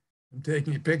entryway. I'm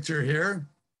taking a picture here,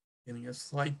 getting a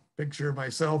slight picture of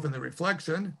myself in the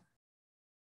reflection.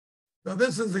 So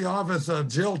this is the office of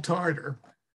Jill Tarter,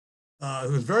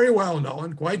 who's very well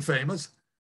known, quite famous,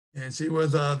 and she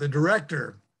was the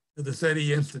director of the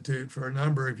SETI Institute for a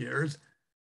number of years.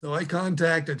 So I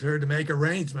contacted her to make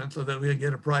arrangements so that we could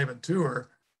get a private tour.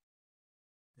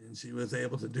 And she was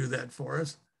able to do that for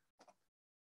us.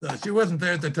 So she wasn't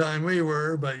there at the time we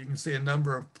were, but you can see a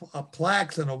number of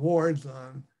plaques and awards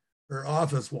on her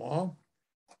office wall.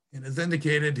 And as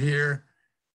indicated here,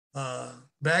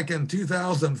 back in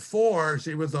 2004,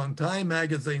 she was on Time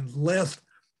Magazine's list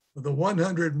of the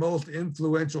 100 most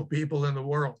influential people in the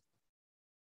world.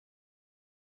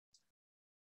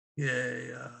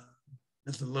 Yeah,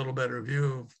 just a little better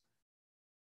view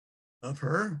of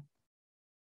her.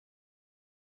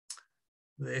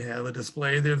 They have a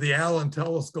display there of the Allen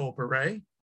Telescope Array.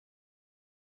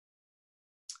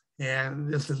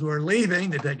 And just as we're leaving,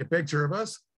 they take a picture of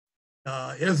us.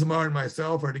 Ismar and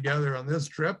myself are together on this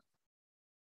trip.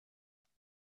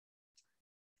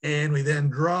 And we then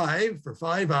drive for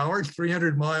 5 hours,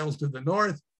 300 miles to the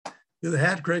north, to the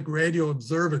Hat Creek Radio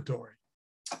Observatory.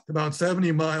 It's about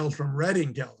 70 miles from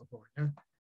Redding, California.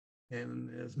 And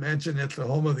as mentioned, it's the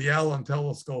home of the Allen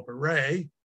Telescope Array.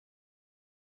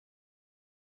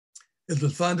 It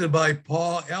was funded by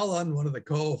Paul Allen, one of the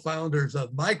co-founders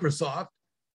of Microsoft.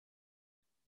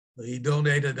 He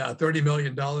donated $30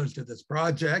 million to this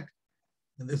project.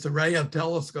 And this array of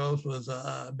telescopes was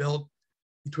built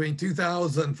between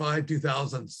 2005,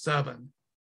 2007.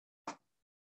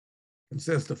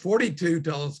 Consists of 42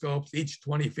 telescopes, each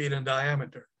 20 feet in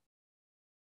diameter.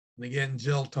 And again,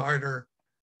 Jill Tarter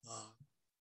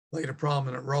played a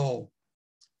prominent role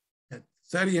at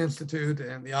SETI Institute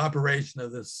and the operation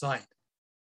of this site.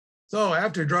 So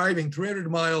after driving 300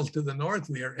 miles to the north,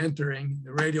 we are entering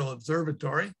the Radio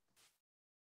Observatory.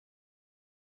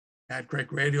 Hat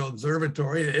Creek Radio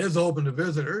Observatory. It is open to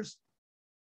visitors.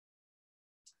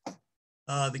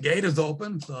 The gate is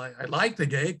open, so I like the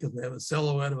gate because we have a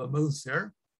silhouette of a moose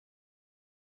here.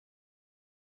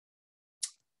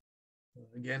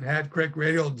 Again, Hat Creek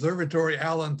Radio Observatory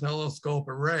Allen Telescope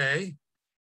Array.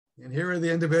 And here are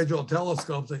the individual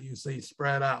telescopes that you see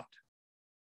spread out,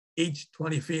 each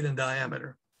 20 feet in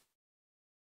diameter.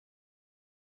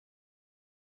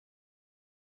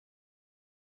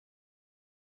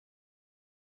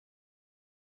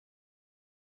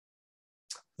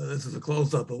 So this is a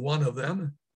close-up of one of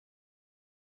them.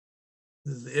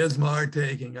 This is Ismar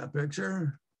taking a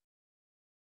picture.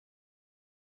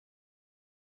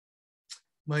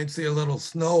 Might see a little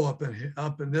snow up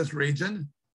in this region.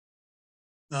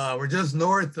 We're just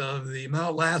north of the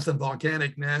Mount Lassen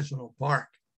Volcanic National Park.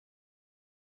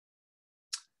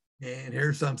 And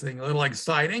here's something a little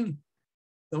exciting.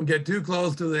 Don't get too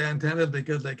close to the antennas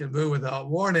because they can move without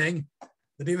warning.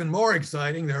 But even more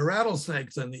exciting, there are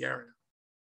rattlesnakes in the area.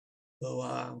 So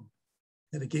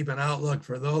had to keep an outlook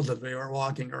for those as we were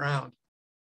walking around.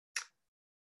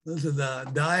 This is a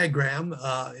diagram.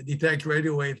 It detects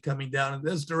radio waves coming down in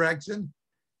this direction.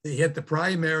 They hit the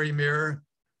primary mirror.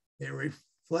 They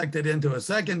reflected into a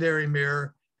secondary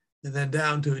mirror and then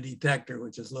down to a detector,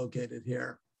 which is located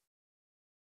here.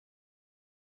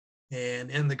 And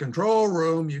in the control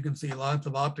room, you can see lots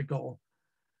of optical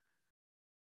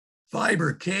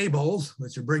fiber cables,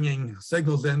 which are bringing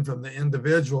signals in from the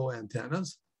individual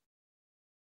antennas.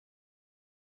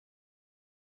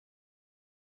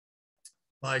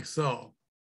 Like so.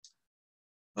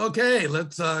 Okay,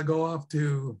 let's go off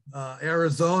to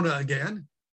Arizona again.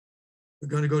 We're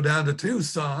going to go down to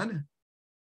Tucson.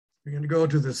 We're going to go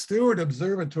to the Stewart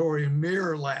Observatory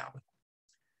Mirror Lab.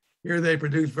 Here they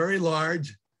produce very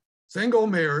large single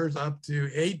mirrors up to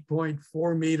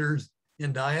 8.4 meters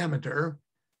in diameter,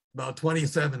 about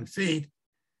 27 feet.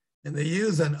 And they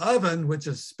use an oven which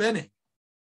is spinning.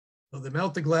 So they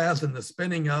melt the glass in the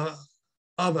spinning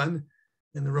oven,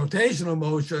 and the rotational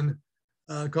motion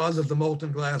causes the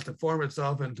molten glass to form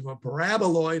itself into a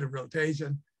paraboloid of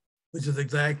rotation, which is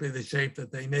exactly the shape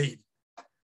that they need.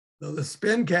 So the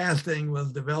spin casting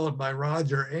was developed by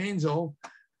Roger Angel,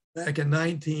 back in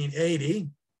 1980.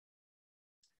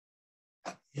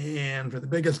 And for the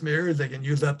biggest mirrors, they can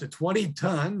use up to 20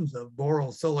 tons of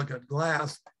borosilicate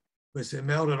glass, which they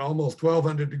melt at almost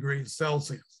 1200 degrees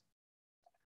Celsius.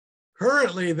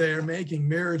 Currently, they're making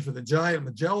mirrors for the Giant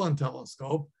Magellan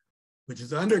Telescope, which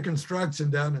is under construction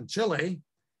down in Chile.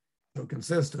 It'll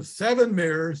consist of 7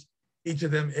 mirrors, each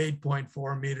of them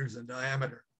 8.4 meters in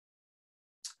diameter.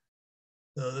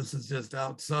 So this is just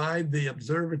outside the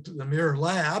observatory, the mirror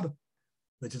lab,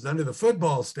 which is under the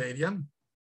football stadium.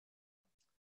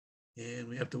 And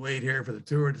we have to wait here for the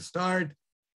tour to start.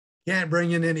 Can't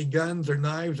bring in any guns or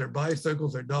knives or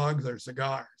bicycles or dogs or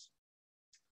cigars.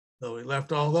 So we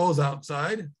left all those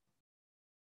outside.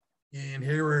 And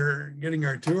here we're getting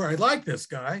our tour. I like this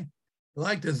guy. I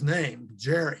liked his name,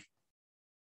 Jerry.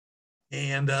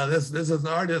 And this is an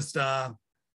artist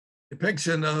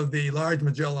depiction of the Large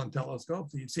Magellan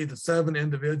Telescope. So you see the 7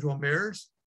 individual mirrors.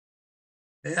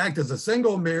 They act as a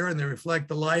single mirror and they reflect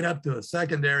the light up to a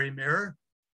secondary mirror.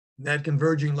 And that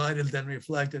converging light is then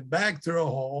reflected back through a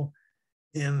hole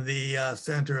in the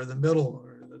center of the middle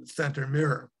or the center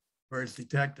mirror where it's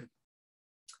detected.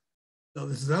 So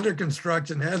this is under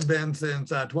construction, has been since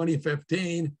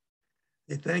 2015.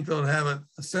 They think they'll have it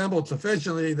assembled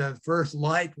sufficiently that first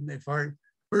light, when they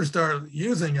first start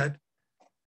using it,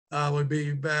 would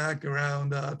be back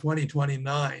around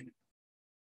 2029.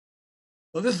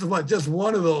 So this is what just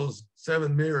one of those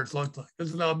 7 mirrors looks like.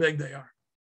 This is how big they are.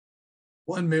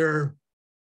 One mirror,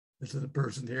 this is the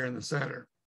person here in the center.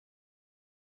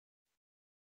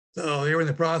 So they were in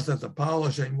the process of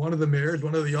polishing one of the mirrors,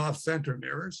 one of the off-center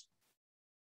mirrors.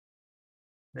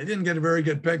 They didn't get a very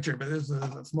good picture, but this is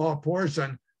a small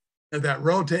portion of that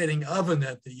rotating oven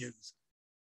that they use.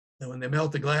 And when they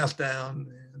melt the glass down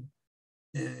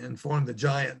and form the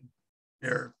giant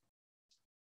mirror.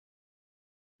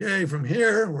 Okay, from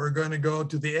here, we're going to go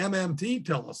to the MMT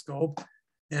telescope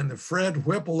and the Fred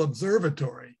Whipple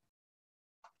Observatory.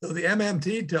 So the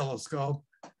MMT telescope,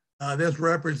 this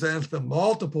represents the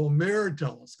multiple mirror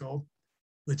telescope,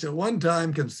 which at one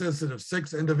time consisted of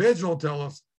 6 individual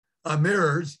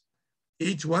mirrors,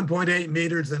 each 1.8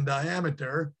 meters in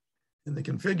diameter, and the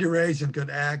configuration could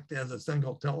act as a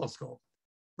single telescope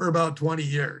for about 20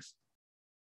 years.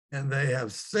 And they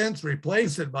have since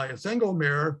replaced it by a single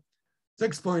mirror,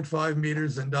 6.5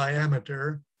 meters in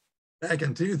diameter, back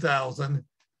in 2000.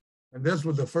 And this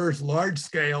was the first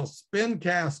large-scale spin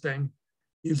casting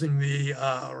using the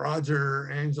Roger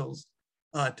Angel's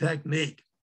technique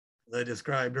that I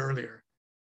described earlier.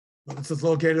 So this is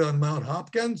located on Mount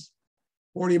Hopkins,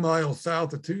 40 miles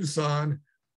south of Tucson,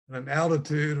 at an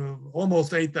altitude of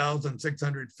almost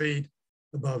 8,600 feet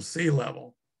above sea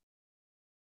level.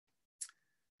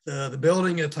 The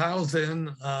building it's housed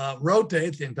in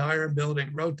rotates, the entire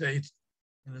building rotates,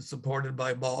 and is supported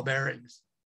by ball bearings.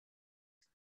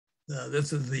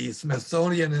 This is the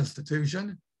Smithsonian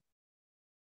Institution.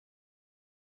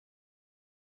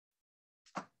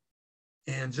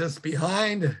 And just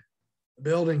behind the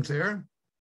buildings here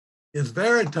is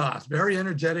Veritas, Very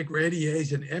Energetic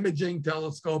Radiation Imaging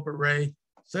Telescope Array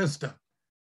System.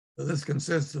 So this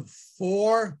consists of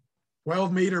 4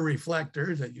 12-meter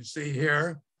reflectors that you see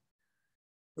here.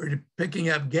 We're picking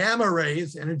up gamma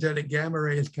rays, energetic gamma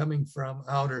rays coming from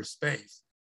outer space.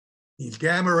 These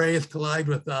gamma rays collide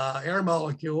with air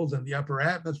molecules in the upper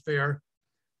atmosphere,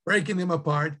 breaking them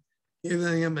apart,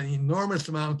 giving them an enormous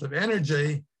amount of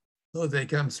energy so they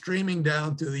come streaming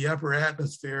down to the upper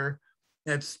atmosphere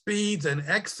at speeds in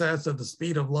excess of the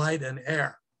speed of light and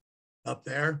air up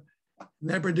there. And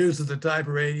that produces a type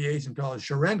of radiation called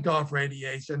Cherenkov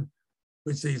radiation,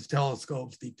 which these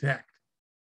telescopes detect.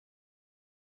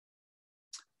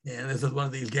 And this is one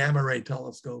of these gamma ray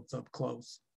telescopes up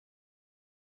close.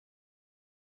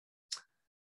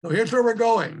 So here's where we're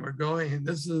going. We're going,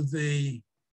 this is the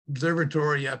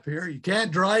observatory up here. You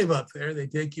can't drive up there. They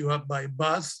take you up by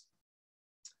bus.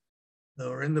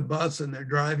 So we're in the bus and they're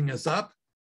driving us up.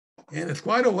 And it's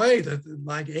quite a way, that's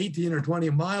like 18 or 20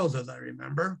 miles as I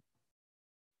remember.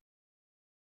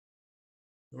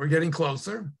 We're getting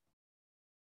closer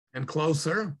and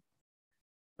closer.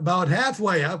 About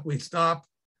halfway up, we stop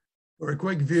for a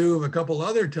quick view of a couple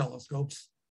other telescopes,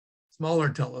 smaller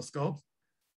telescopes.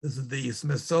 This is the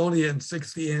Smithsonian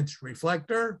 60-inch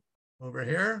reflector over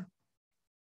here.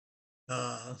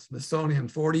 Smithsonian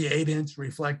 48-inch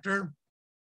reflector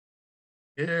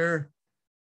here.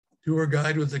 Tour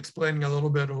guide was explaining a little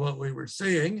bit of what we were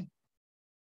seeing.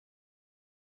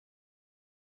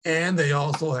 And they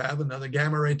also have another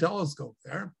gamma ray telescope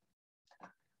there.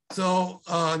 So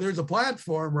there's a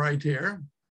platform right here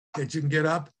that you can get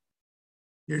up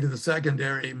here to the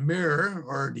secondary mirror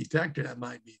or detector that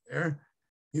might be there.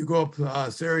 You go up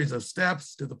a series of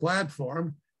steps to the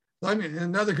platform. So I'm in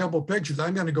another couple of pictures.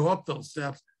 I'm going to go up those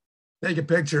steps, take a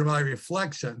picture of my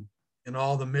reflection in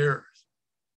all the mirrors.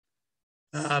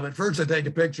 But first I take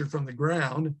a picture from the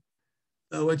ground.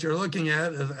 So what you're looking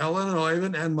at is Ellen and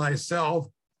Oyvind and myself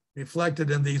reflected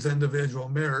in these individual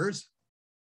mirrors.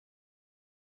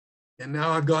 And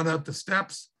now I've gone up the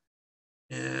steps.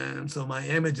 And so my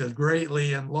image is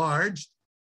greatly enlarged.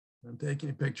 I'm taking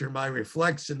a picture of my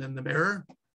reflection in the mirror.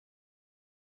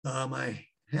 My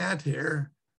hat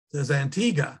here says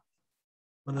Antigua,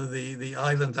 one of the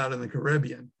islands out in the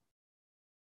Caribbean.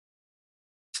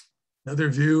 Another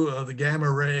view of the gamma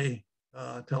ray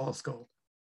telescope.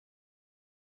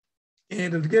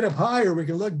 And to get up higher, we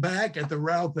can look back at the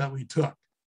route that we took.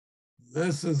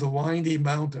 This is the windy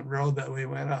mountain road that we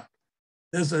went up.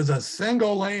 This is a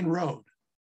single lane road.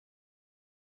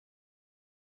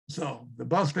 So the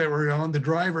bus that we're on, the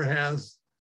driver has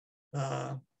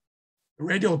a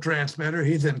radio transmitter.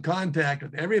 He's in contact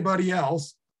with everybody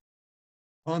else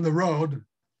on the road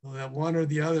so that one or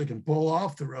the other can pull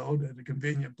off the road at a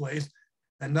convenient place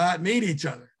and not meet each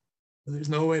other. There's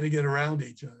no way to get around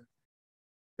each other.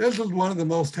 This was one of the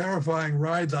most terrifying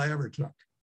rides I ever took,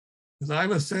 because I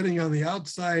was sitting on the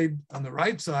outside, on the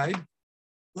right side,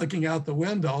 looking out the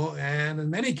window, and in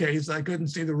many cases, I couldn't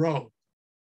see the road.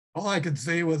 All I could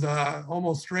see was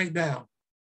almost straight down,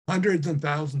 hundreds and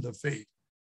thousands of feet.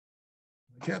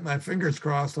 I kept my fingers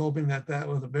crossed, hoping that that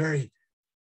was a very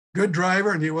good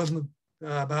driver and he wasn't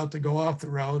about to go off the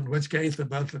road, in which case the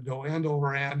bus would go end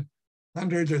over end,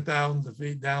 hundreds or thousands of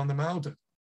feet down the mountain.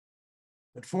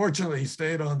 But fortunately, he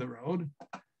stayed on the road.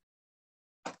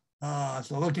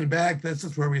 So looking back, this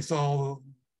is where we saw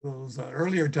those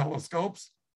earlier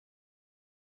telescopes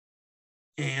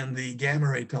and the gamma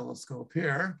ray telescope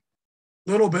here.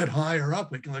 A little bit higher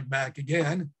up, we can look back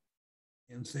again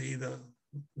and see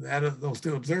those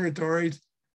two observatories,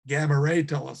 gamma ray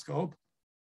telescope.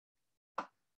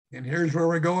 And here's where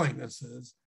we're going. This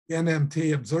is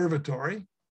MMT Observatory.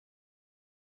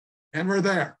 And we're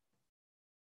there.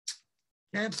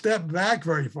 Can't step back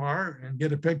very far and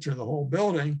get a picture of the whole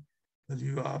building because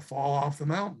you fall off the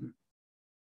mountain.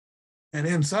 And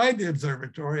inside the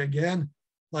observatory, again,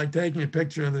 like taking a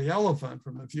picture of the elephant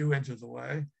from a few inches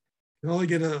away, you can only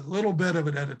get a little bit of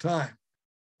it at a time.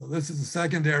 So this is a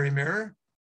secondary mirror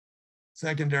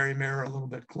a little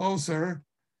bit closer,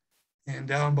 and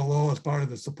down below is part of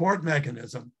the support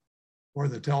mechanism for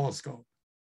the telescope.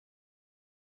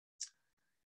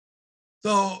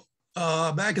 So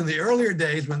back in the earlier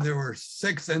days when there were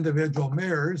 6 individual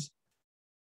mirrors,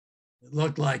 it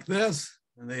looked like this,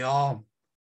 and they all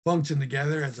functioned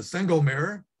together as a single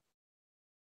mirror.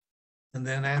 And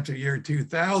then after year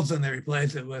 2000, they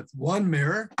replaced it with 1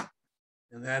 mirror,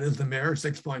 and that is the mirror,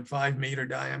 6.5 meter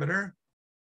diameter.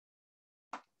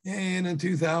 And in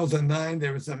 2009,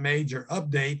 there was a major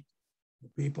update.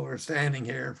 People are standing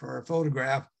here for a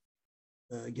photograph.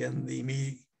 Again,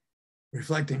 the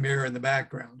reflecting mirror in the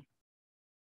background.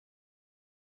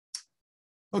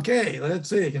 Okay, let's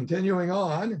see, continuing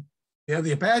on. We have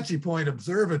the Apache Point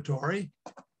Observatory.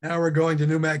 Now we're going to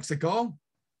New Mexico.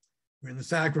 We're in the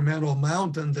Sacramento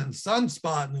Mountains in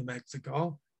Sunspot, New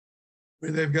Mexico,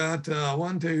 where they've got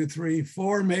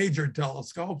 4 major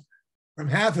telescopes from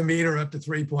 0.5 meter up to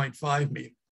 3.5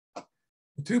 meters.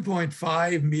 The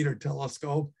 2.5 meter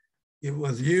telescope, it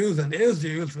was used and is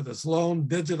used for the Sloan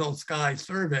Digital Sky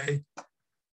Survey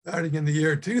starting in the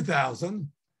year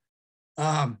 2000.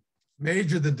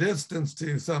 Measured the distance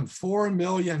to some 4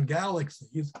 million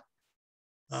galaxies,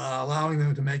 allowing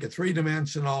them to make a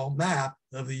 3-dimensional map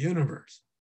of the universe.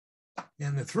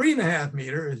 And the 3.5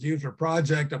 meter is used for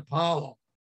Project Apollo.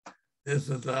 This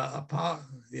is the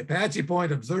Apache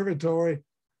Point Observatory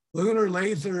Lunar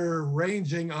Laser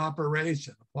Ranging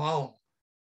Operation, Apollo.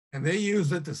 And they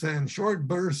use it to send short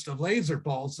bursts of laser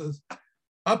pulses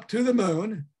up to the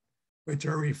moon, which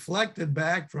are reflected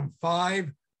back from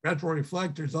 5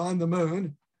 retroreflectors on the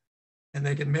moon. And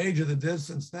they can measure the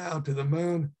distance now to the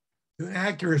moon to an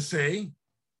accuracy.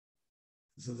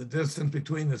 This is the distance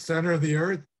between the center of the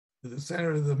Earth to the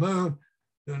center of the moon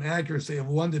to an accuracy of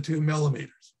 1 to 2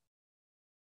 millimeters,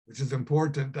 which is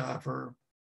important for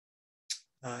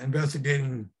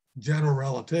investigating general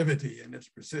relativity and its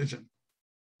precision.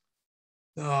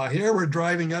 Here we're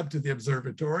driving up to the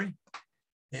observatory,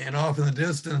 and off in the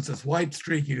distance, this white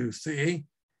streak you see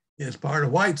is part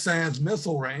of White Sands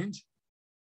Missile Range,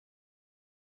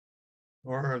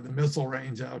 or the missile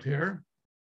range out here.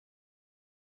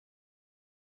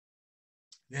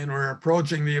 Then we're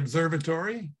approaching the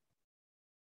observatory.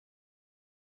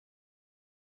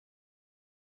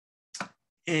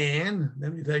 And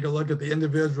then we take a look at the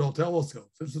individual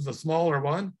telescopes. This is a smaller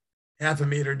one, 0.5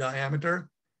 meter diameter.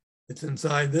 It's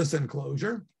inside this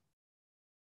enclosure.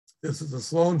 This is the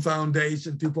Sloan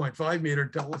Foundation 2.5 meter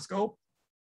telescope.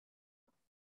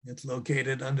 It's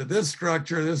located under this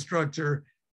structure. This structure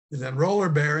is in roller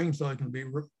bearing, so it can be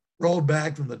rolled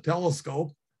back from the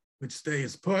telescope, which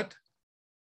stays put.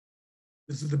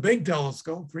 This is the big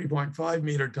telescope, 3.5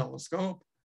 meter telescope.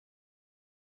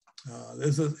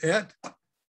 This is it.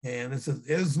 And this is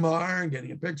Ismar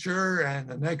getting a picture. And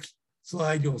the next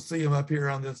slide, you'll see him up here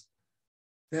on this,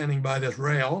 standing by this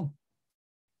rail.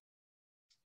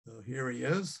 So here he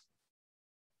is.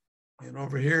 And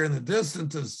over here in the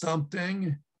distance is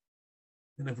something.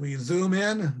 And if we zoom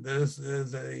in, this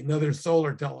is another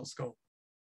solar telescope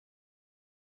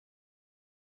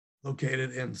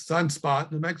located in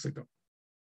Sunspot, New Mexico.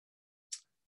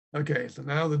 Okay, so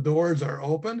now the doors are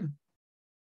open.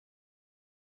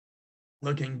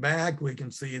 Looking back, we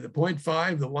can see the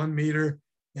 0.5, the 1 meter,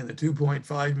 and the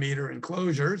 2.5 meter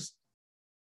enclosures.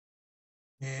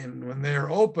 And when they're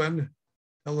opened,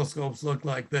 telescopes look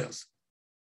like this.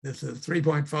 This is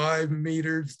 3.5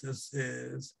 meters. This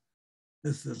is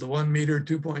the 1 meter,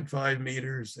 2.5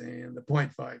 meters, and the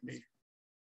 0.5 meter.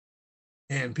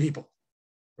 And people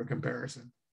for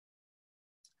comparison.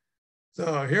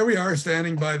 So here we are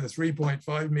standing by the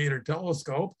 3.5 meter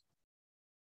telescope.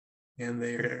 And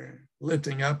they're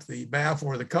lifting up the baff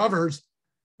or the covers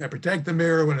that protect the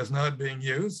mirror when it's not being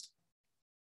used.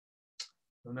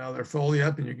 So now they're fully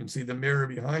up and you can see the mirror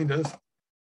behind us.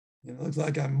 And it looks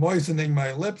like I'm moistening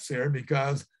my lips here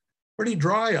because pretty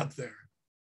dry up there.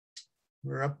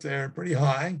 We're up there pretty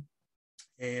high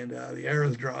and the air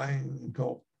is dry and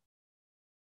cold.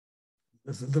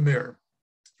 This is the mirror,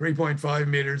 3.5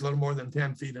 meters, a little more than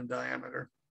 10 feet in diameter.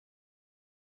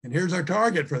 And here's our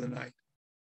target for the night.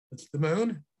 It's the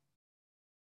moon.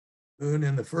 Moon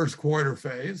in the first quarter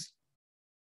phase.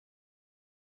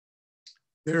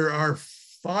 There are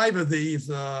 5 of these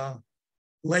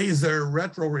laser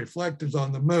retroreflectors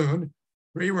on the moon.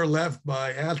 3 were left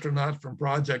by astronauts from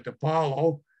Project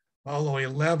Apollo, Apollo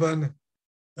 11,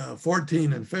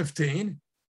 14, and 15.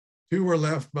 2 were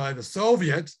left by the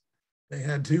Soviets. They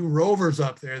had 2 rovers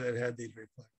up there that had these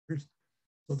reflectors.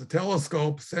 So the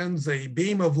telescope sends a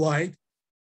beam of light,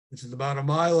 which is about 1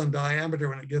 mile in diameter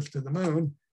when it gets to the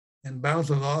moon, and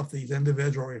bounces off these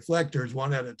individual reflectors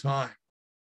one at a time.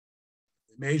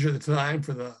 They measure the time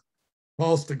for the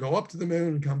pulse to go up to the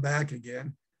moon and come back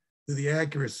again to the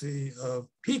accuracy of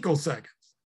picoseconds,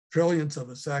 trillionths of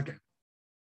a second.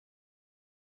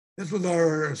 This was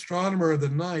our astronomer of the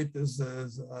night. This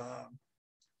is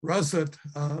Russet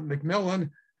McMillan.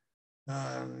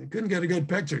 Couldn't get a good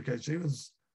picture because she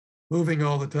was moving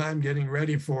all the time, getting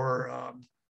ready for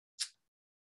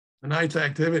the night's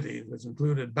activities, which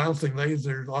included bouncing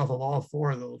lasers off of all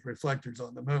 4 of those reflectors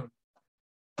on the moon.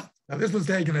 Now, this was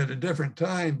taken at a different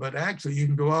time, but actually you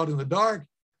can go out in the dark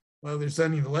while they're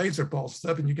sending the laser pulses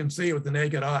up and you can see it with the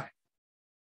naked eye.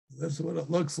 This is what it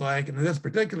looks like. And in this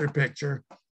particular picture,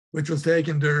 which was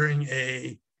taken during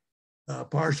a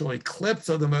partial eclipse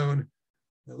of the moon,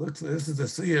 it looks, this is the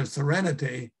Sea of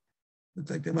Serenity. Looks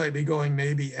like they might be going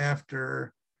maybe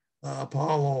after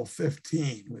Apollo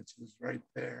 15, which is right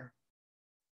there.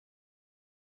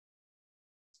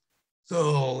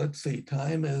 So let's see,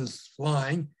 time is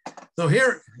flying. So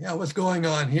here, yeah, what's going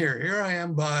on here? Here I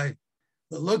am by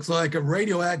what looks like a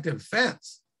radioactive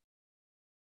fence.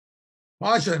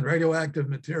 Caution, radioactive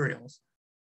materials.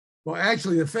 Well,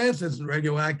 actually the fence isn't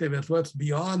radioactive, it's what's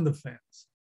beyond the fence.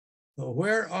 So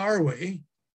where are we?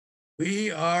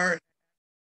 We are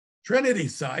Trinity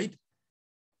site.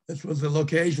 This was the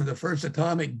location of the first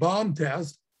atomic bomb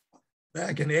test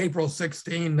back in April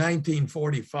 16,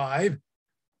 1945.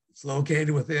 It's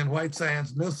located within White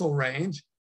Sands missile range.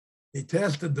 They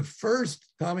tested the first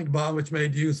atomic bomb which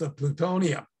made use of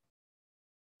plutonium.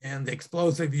 And the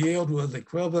explosive yield was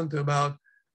equivalent to about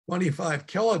 25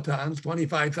 kilotons,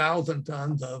 25,000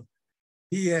 tons of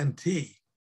TNT.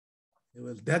 It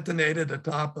was detonated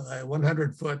atop a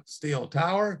 100-foot steel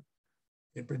tower.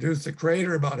 It produced a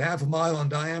crater about 0.5 mile in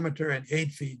diameter and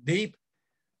 8 feet deep.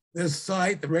 This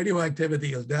site, the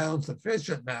radioactivity is down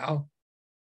sufficient now,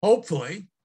 hopefully,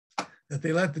 that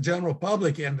they let the general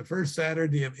public in the first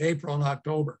Saturday of April and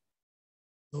October.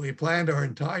 So we planned our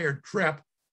entire trip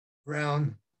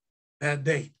around that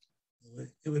date.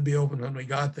 It would be open when we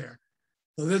got there.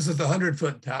 So this is the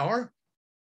 100-foot tower.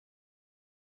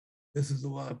 This is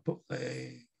a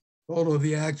photo of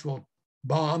the actual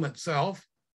bomb itself.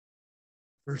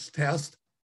 First test.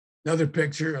 Another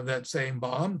picture of that same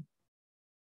bomb.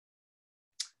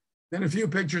 Then a few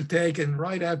pictures taken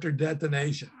right after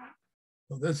detonation.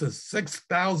 So this is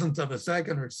 6,000ths of a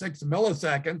second or 6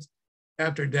 milliseconds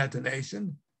after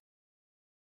detonation.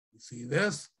 You see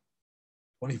this,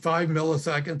 25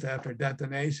 milliseconds after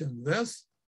detonation, this,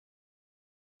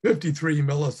 53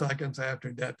 milliseconds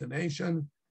after detonation,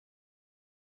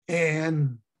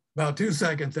 and about 2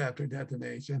 seconds after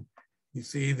detonation, you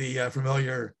see the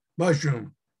familiar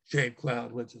mushroom-shaped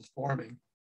cloud, which is forming.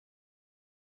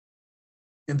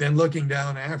 And then looking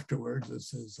down afterwards,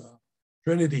 this is a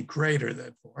Trinity crater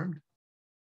that formed.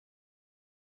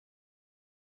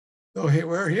 So hey,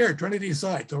 we're here, Trinity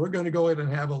site. So we're going to go in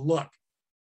and have a look,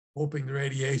 hoping the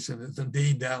radiation is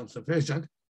indeed down sufficient.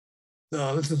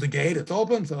 So this is the gate, it's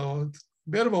open, so it's a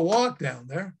bit of a walk down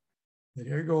there. And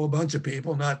here go a bunch of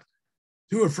people, not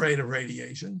too afraid of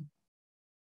radiation.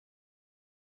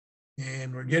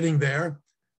 And we're getting there,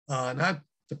 not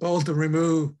supposed to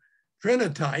remove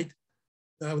trinitite.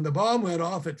 When the bomb went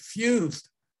off, it fused,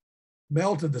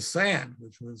 melted the sand,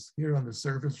 which was here on the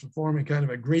surface, forming kind of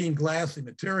a green glassy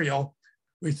material,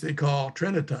 which they call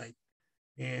trinitite.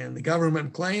 And the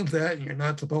government claims that, and you're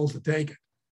not supposed to take it.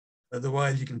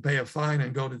 Otherwise, you can pay a fine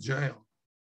and go to jail.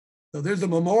 So there's a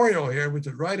memorial here, which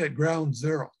is right at ground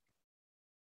zero.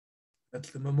 That's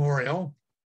the memorial.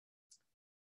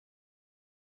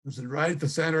 This is right at the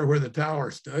center where the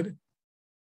tower stood.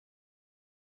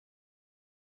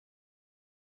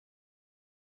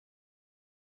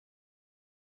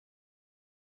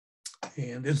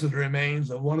 And this is the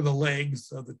remains of one of the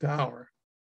legs of the tower.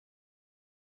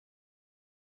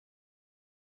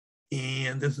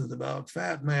 And this is about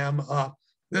Fat Ma'am.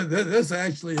 This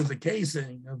actually is the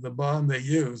casing of the bomb they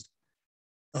used.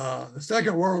 The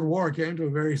Second World War came to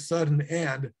a very sudden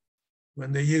end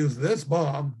when they used this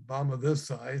bomb of this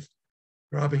size,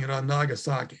 dropping it on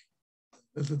Nagasaki.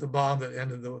 This is the bomb that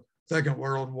ended the Second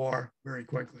World War very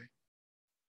quickly.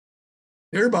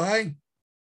 Nearby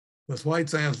was White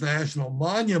Sands National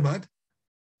Monument.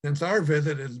 Since our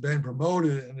visit, has been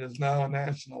promoted and is now a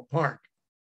national park.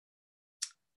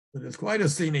 But it's quite a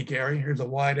scenic area. Here's a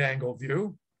wide angle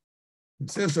view. It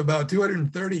consists of about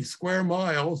 230 square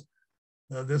miles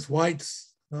of this white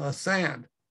sand,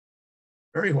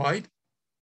 very white,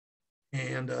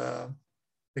 and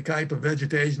the type of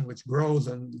vegetation which grows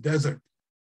in desert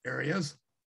areas.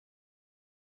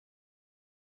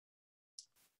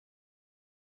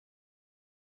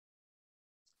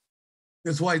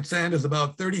 This white sand is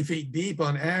about 30 feet deep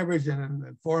on average, and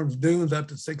it forms dunes up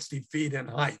to 60 feet in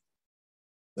height.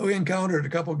 So we encountered a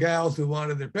couple gals who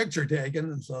wanted their picture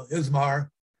taken, and so Ismar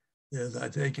is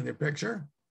taking their picture.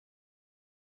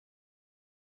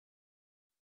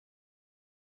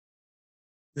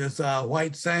 This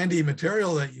white sandy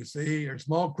material that you see are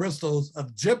small crystals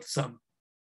of gypsum,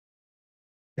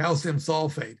 calcium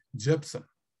sulfate, gypsum.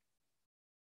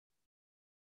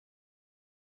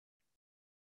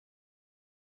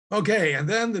 Okay, and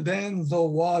then the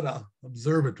Zowada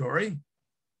Observatory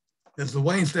is the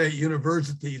Wayne State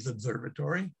University's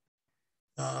observatory.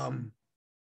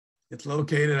 It's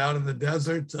located out in the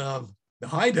deserts of the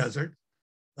high desert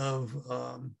of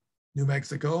New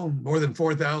Mexico, more than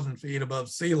 4,000 feet above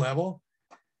sea level.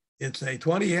 It's a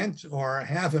 20-inch or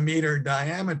half a meter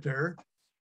diameter,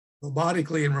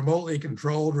 robotically and remotely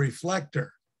controlled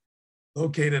reflector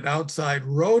located outside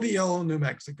Rodeo, New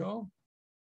Mexico.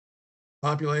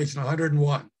 Population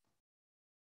 101.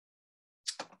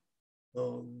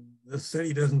 So this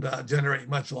city doesn't generate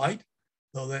much light.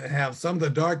 So they have some of the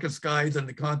darkest skies in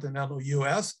the continental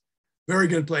US. Very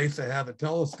good place to have a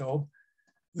telescope.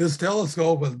 This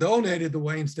telescope was donated to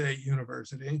Wayne State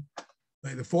University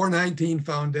by the 419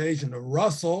 Foundation of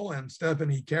Russell and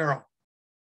Stephanie Carroll,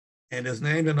 and is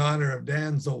named in honor of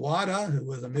Dan Zowada, who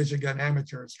was a Michigan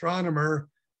amateur astronomer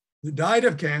who died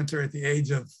of cancer at the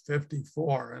age of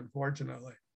 54,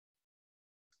 unfortunately.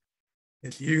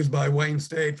 It's used by Wayne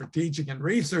State for teaching and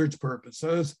research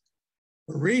purposes.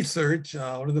 For research,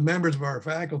 one of the members of our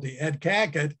faculty, Ed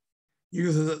Cackett,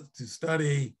 uses it to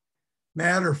study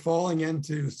matter falling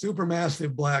into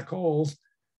supermassive black holes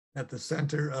at the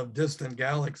center of distant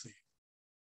galaxies.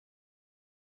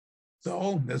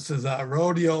 So this is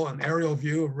Rodeo, an aerial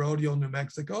view of Rodeo, New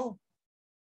Mexico.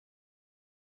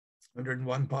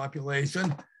 101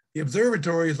 population. The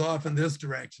observatory is off in this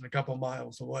direction, a couple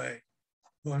miles away,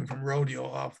 going from Rodeo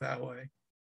off that way.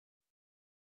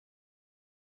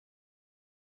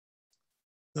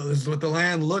 So this is what the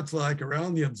land looks like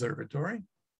around the observatory.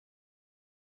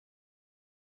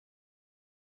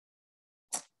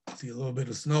 See a little bit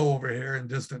of snow over here in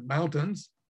distant mountains.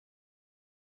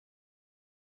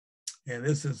 And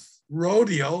this is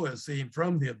Rodeo as seen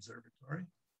from the observatory.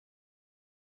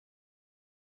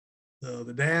 So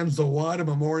the Dan Zowada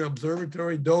Memorial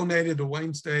Observatory, donated to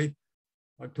Wayne State,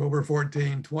 October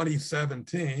 14,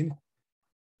 2017.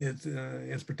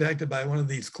 It's protected by one of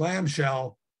these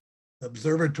clamshell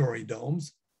observatory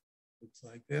domes. Looks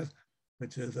like this,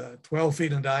 which is 12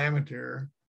 feet in diameter.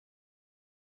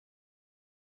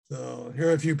 So here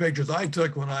are a few pictures I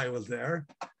took when I was there.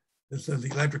 This is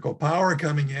the electrical power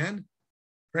coming in,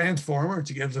 transformer,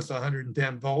 which gives us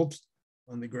 110 volts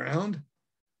on the ground.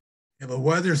 We have a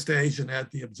weather station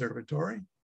at the observatory.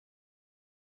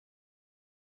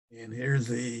 And here's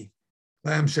the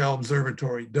clamshell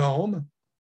observatory dome.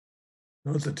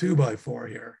 Notice a 2x4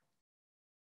 here.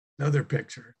 Another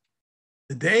picture.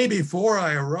 The day before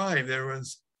I arrived, there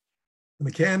was a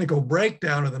mechanical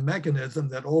breakdown of the mechanism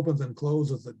that opens and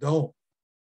closes the dome.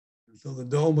 And so the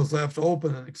dome was left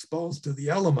open and exposed to the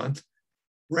elements.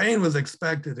 Rain was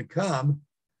expected to come.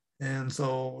 And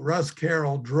so Russ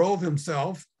Carroll drove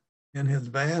himself in his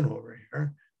van over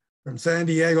here from San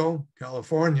Diego,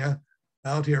 California,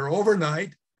 out here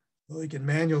overnight so he can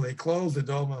manually close the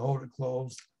dome and hold it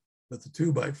closed with the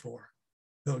 2x4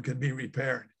 so it could be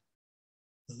repaired.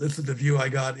 So this is the view I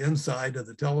got inside of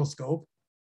the telescope.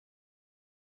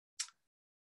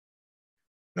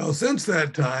 Now, since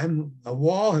that time, a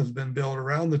wall has been built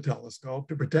around the telescope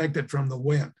to protect it from the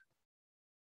wind.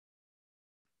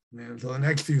 And so the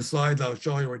next few slides I'll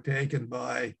show you were taken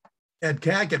by Ed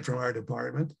Cackett from our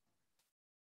department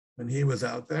when he was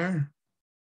out there.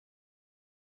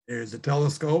 Here's the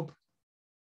telescope.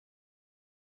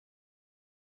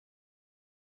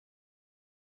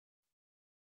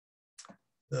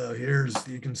 So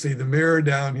you can see the mirror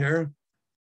down here,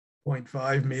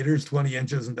 0.5 meters, 20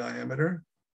 inches in diameter.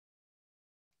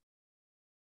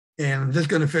 And I'm just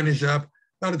going to finish up.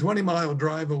 About a 20-mile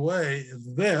drive away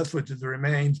is this, which is the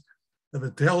remains of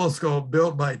a telescope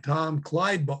built by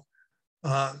Clyde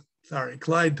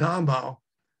Tombaugh,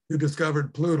 who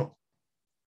discovered Pluto.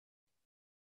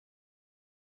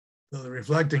 So the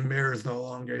reflecting mirror is no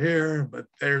longer here, but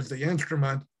there's the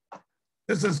instrument.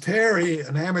 This is Terry,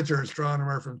 an amateur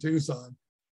astronomer from Tucson,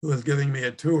 who is giving me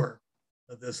a tour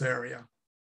of this area.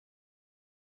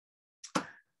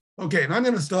 Okay, and I'm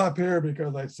going to stop here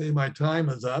because I see my time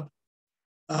is up.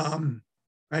 I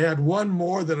had one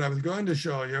more that I was going to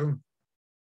show you.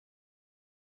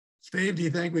 Steve, do you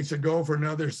think we should go for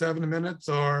another 7 minutes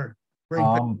or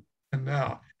bring things in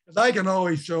now? Because I can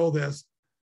always show this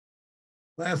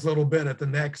last little bit at the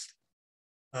next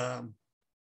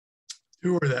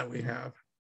tour that we have.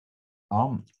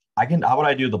 How would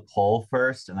I do the poll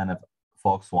first, and then if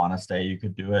folks want to stay, you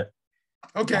could do it.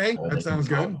 Okay, that sounds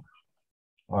good.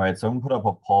 All right, so I'm gonna put up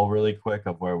a poll really quick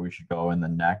of where we should go in the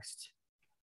next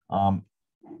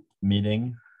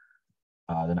meeting,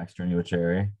 the next journey with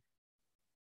Jerry.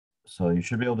 So you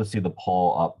should be able to see the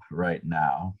poll up right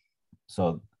now.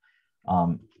 So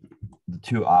the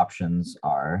two options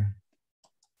are,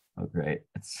 oh great,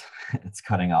 it's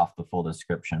cutting off the full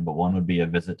description, but one would be a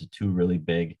visit to two really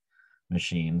big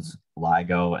machines,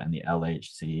 LIGO and the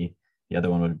LHC. The other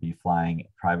one would be flying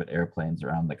private airplanes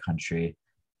around the country.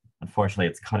 Unfortunately,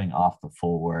 it's cutting off the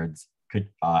full words. Could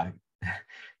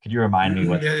you remind me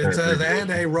what it says,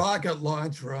 and a rocket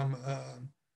launch from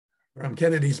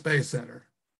Kennedy Space Center.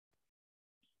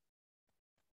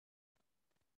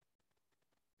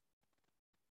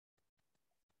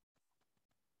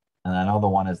 And I know the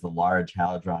one is the Large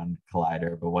Hadron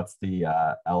Collider, but what's the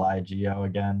LIGO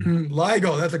again?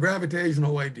 LIGO, that's a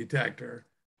gravitational wave detector.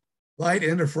 Light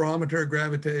Interferometer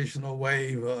Gravitational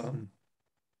Wave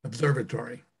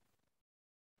Observatory.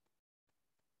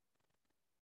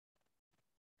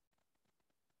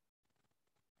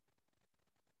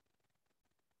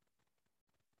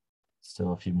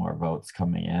 Still a few more votes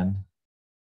coming in.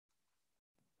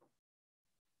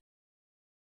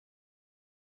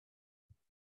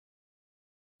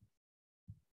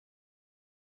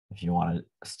 If you want to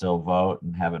still vote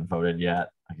and haven't voted yet,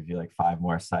 I'll give you like 5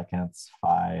 more seconds.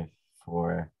 5,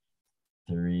 4,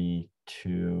 3,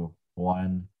 2,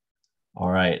 1. All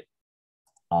right.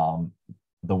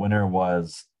 The winner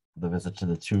was the visit to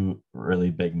the two really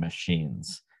big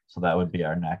machines. So that would be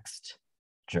our next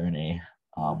journey.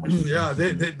 Yeah,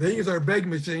 these are big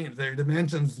machines. Their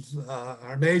dimensions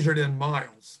are measured in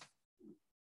miles.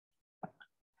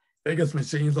 Biggest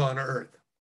machines on Earth.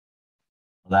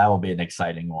 That will be an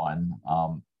exciting one.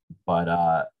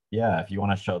 Yeah, if you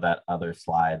want to show that other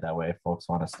slide, that way if folks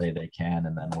want to stay, they can,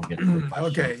 and then we'll get to the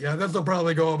questions. Okay, yeah, this will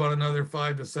probably go about another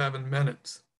 5 to 7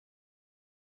 minutes.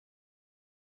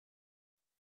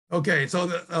 Okay, so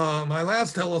my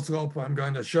last telescope I'm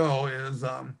going to show is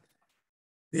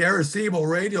the Arecibo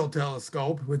Radial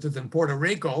Telescope, which is in Puerto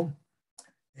Rico.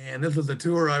 And this was a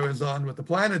tour I was on with the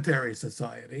Planetary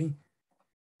Society.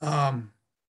 The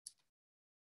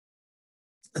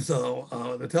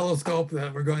telescope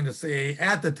that we're going to see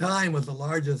at the time was the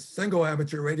largest single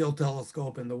aperture radio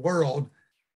telescope in the world.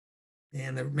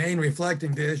 And the main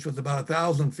reflecting dish was about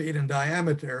 1,000 feet in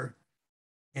diameter.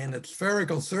 And its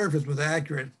spherical surface was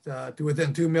accurate to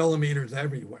within 2 millimeters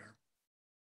everywhere.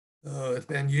 So it's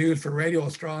been used for radio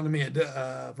astronomy at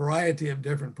a variety of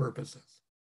different purposes.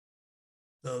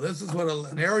 So this is what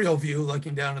an aerial view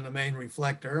looking down in the main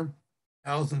reflector,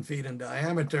 1,000 feet in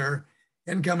diameter.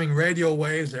 Incoming radio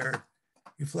waves are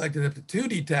reflected up to 2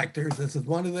 detectors. This is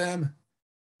one of them,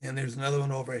 and there's another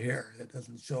one over here that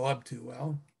doesn't show up too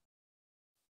well.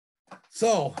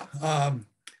 So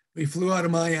we flew out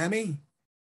of Miami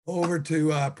over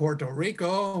to Puerto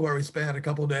Rico, where we spent a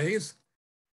couple days.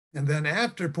 And then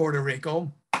after Puerto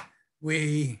Rico, let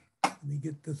me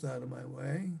get this out of my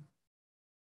way,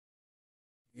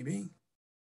 maybe.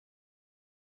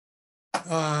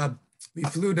 We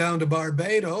flew down to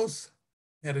Barbados,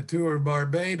 had a tour of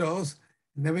Barbados,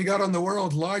 and then we got on the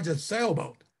world's largest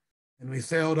sailboat. And we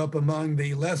sailed up among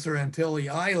the Lesser Antilles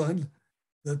Islands,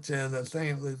 such as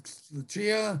St.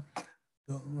 Lucia,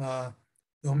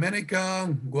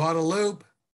 Dominica, Guadeloupe,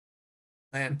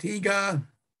 Antigua.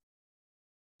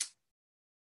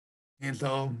 And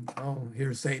so,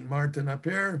 here's St. Martin up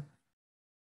here.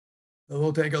 So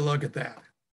we'll take a look at that.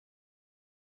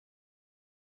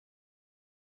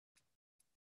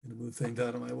 I'm gonna move things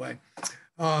out of my way.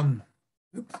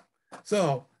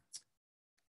 So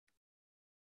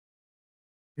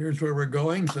here's where we're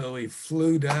going. So we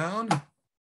flew down.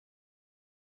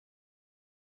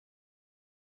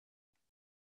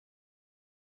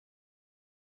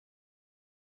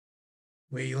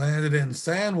 We landed in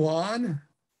San Juan,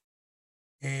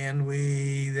 and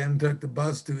we then took the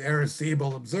bus to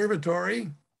Arecibo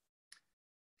Observatory.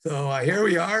 So here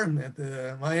we are at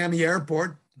the Miami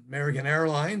airport, American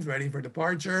Airlines, ready for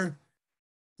departure,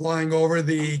 flying over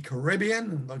the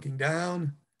Caribbean, looking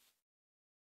down,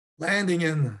 landing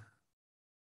in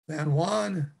San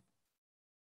Juan.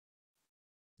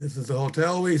 This is the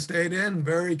hotel we stayed in,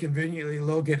 very conveniently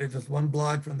located just 1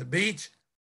 block from the beach.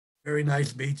 Very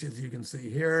nice beach, as you can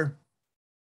see here.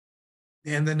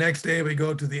 And the next day we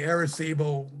go to the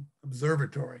Arecibo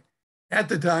Observatory. At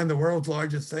the time, the world's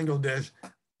largest single dish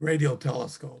radio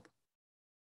telescope.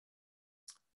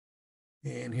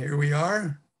 And here we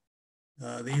are.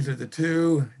 These are the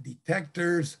 2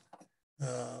 detectors,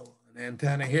 an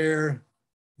antenna here,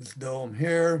 this dome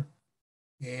here.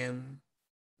 And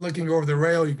looking over the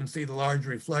rail, you can see the large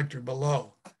reflector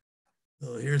below.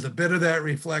 So here's a bit of that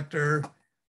reflector.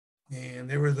 And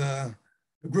there was a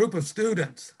group of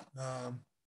students,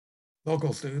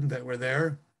 local students that were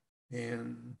there.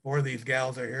 And 4 of these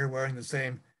gals are here wearing the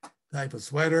same type of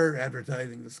sweater,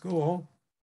 advertising the school.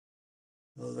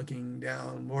 So looking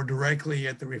down more directly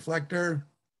at the reflector.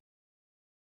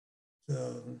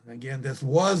 So again, this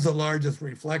was the largest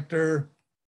reflector,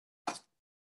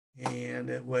 and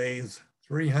it weighs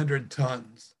 300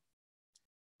 tons.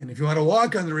 And if you want to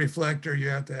walk on the reflector, you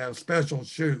have to have special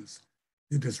shoes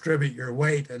to distribute your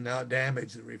weight and not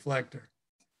damage the reflector.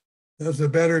 That's a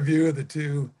better view of the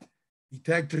 2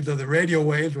 detectors of the radio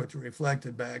waves, which are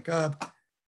reflected back up.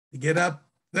 To get up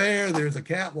there, there's a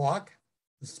catwalk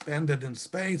suspended in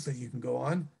space that you can go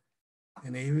on.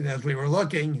 And even as we were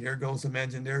looking, here goes some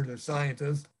engineers or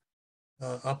scientists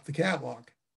up the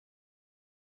catwalk.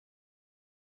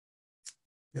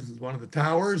 This is one of the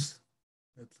towers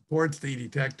that supports the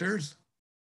detectors.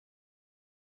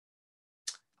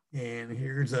 And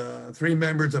here's 3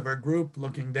 members of our group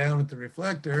looking down at the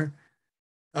reflector.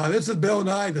 This is Bill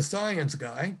Nye, the science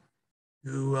guy,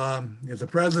 who is the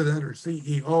president or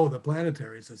CEO of the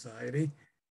Planetary Society.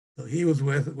 So he was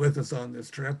with us on this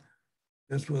trip.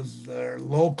 This was our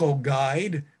local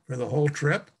guide for the whole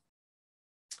trip.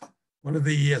 One of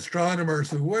the astronomers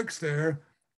who works there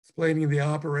explaining the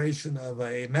operation of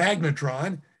a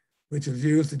magnetron, which is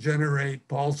used to generate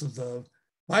pulses of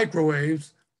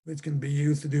microwaves, which can be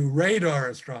used to do radar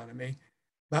astronomy,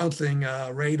 bouncing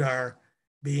radar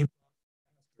beams,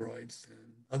 asteroids,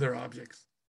 and other objects.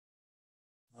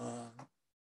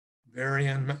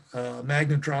 Variant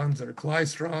magnetrons or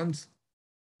klystrons.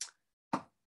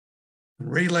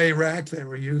 Relay rack that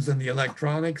were used in the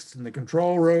electronics in the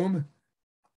control room.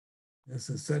 This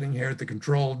is sitting here at the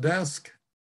control desk.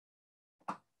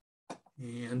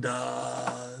 And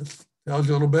tells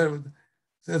you a little bit. It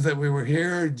says that we were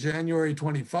here January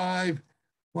 25,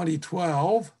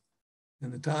 2012,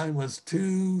 and the time was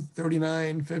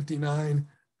 2:39:59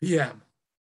 p.m.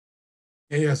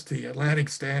 AST, Atlantic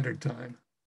Standard Time.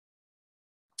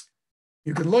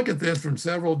 You can look at this from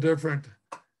several different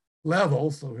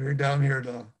levels. So we're down here at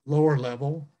the lower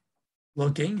level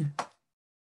looking.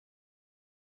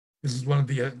 This is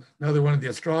another one of the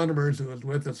astronomers who was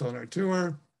with us on our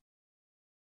tour.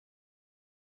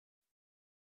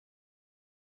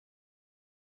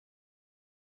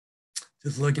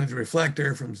 Just looking at the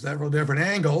reflector from several different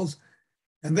angles.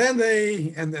 And then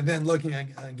then looking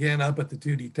again up at the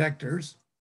two detectors.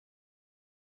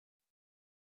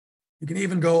 You can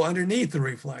even go underneath the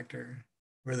reflector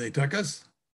where they took us.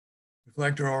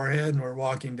 Reflector overhead, and we're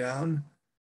walking down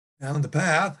the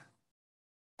path.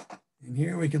 And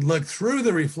here we can look through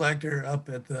the reflector up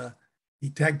at the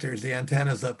detectors, the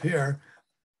antennas up here.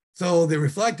 So the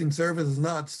reflecting surface is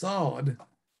not solid.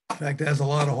 In fact, it has a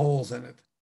lot of holes in it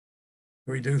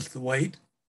to reduce the weight.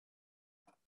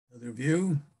 Another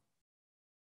view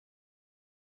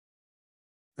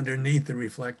underneath the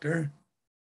reflector.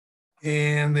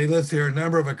 And they list here a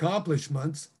number of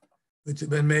accomplishments which have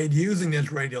been made using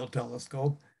this radial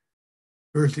telescope.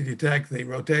 First, to detect the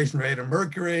rotation rate of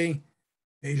Mercury,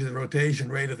 measure the rotation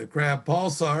rate of the Crab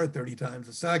pulsar, 30 times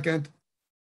a second,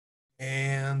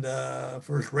 and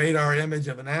first radar image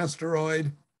of an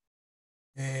asteroid,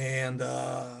 and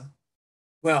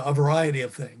well, a variety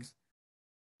of things.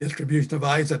 Distribution of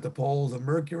ice at the poles of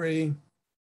Mercury,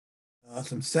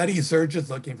 some SETI searches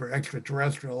looking for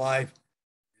extraterrestrial life,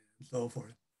 and so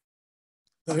forth.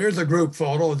 So here's a group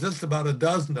photo. It's just about a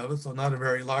dozen of us, so not a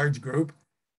very large group.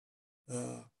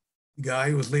 The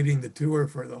guy who was leading the tour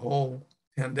for the whole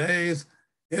 10 days,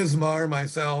 Ismar,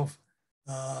 myself,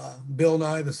 Bill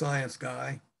Nye, the science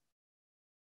guy.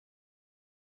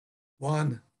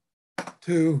 1,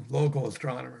 2 local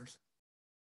astronomers.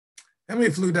 And we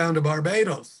flew down to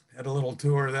Barbados, had a little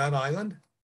tour of that island.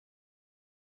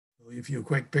 So a few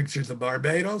quick pictures of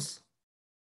Barbados.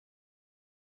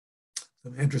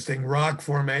 Some interesting rock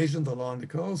formations along the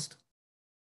coast.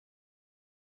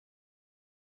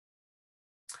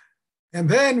 And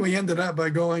then we ended up by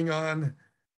going on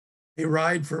a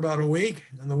ride for about a week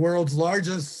on the world's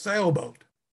largest sailboat.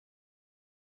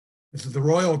 This is the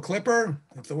Royal Clipper.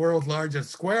 It's the world's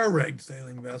largest square-rigged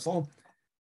sailing vessel,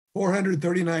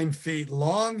 439 feet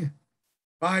long,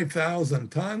 5,000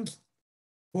 tons,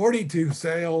 42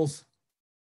 sails.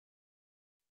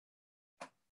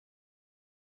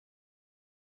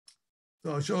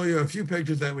 So I'll show you a few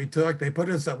pictures that we took. They put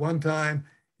us at one time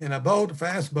in a boat, a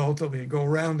fast boat, so we could go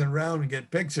round and round and get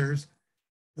pictures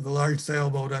of the large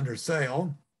sailboat under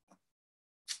sail.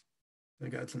 We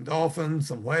got some dolphins,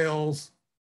 some whales.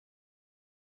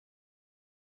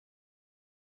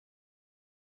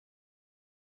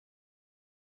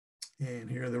 And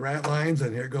here are the rat lines,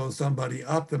 and here goes somebody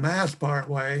up the mast part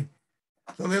way.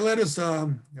 So they let us,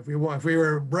 if we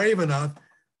were brave enough,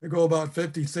 to go about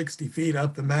 50, 60 feet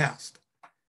up the mast.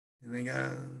 And they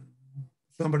got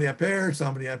somebody up here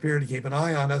to keep an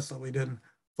eye on us so we didn't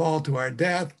fall to our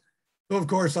death. So of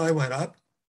course I went up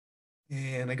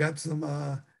and I got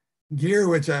some gear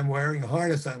which I'm wearing, a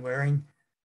harness I'm wearing.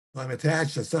 So I'm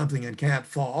attached to something and can't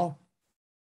fall.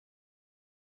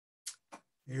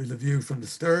 Here's a view from the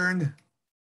stern.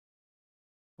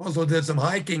 Also did some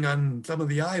hiking on some of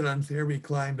the islands. Here we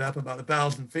climbed up about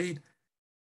 1,000 feet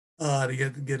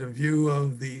to get a view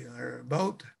of our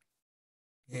boat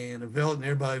and a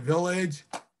nearby village,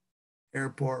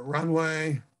 airport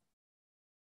runway.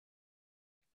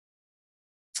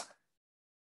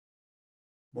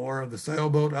 More of the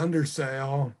sailboat under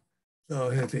sail.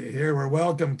 So here we're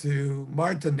welcome to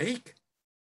Martinique.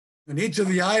 On each of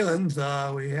the islands,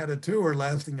 we had a tour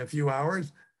lasting a few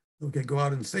hours. We could go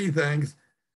out and see things.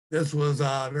 This was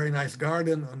a very nice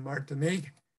garden on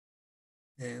Martinique.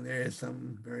 And there's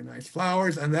some very nice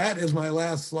flowers. And that is my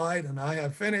last slide, and I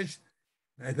have finished.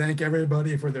 I thank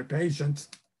everybody for their patience.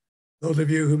 Those of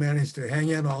you who managed to hang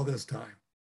in all this time.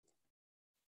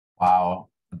 Wow,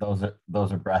 those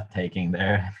are breathtaking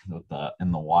there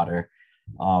in the water.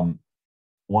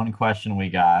 One question we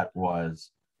got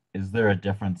was, is there a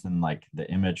difference in like the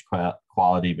image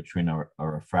quality between a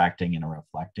refracting and a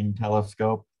reflecting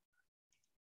telescope?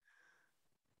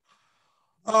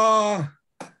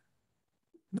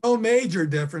 No major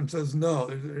differences, no.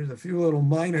 There's a few little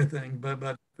minor things,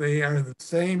 but they are the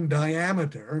same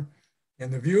diameter,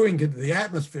 and the viewing into the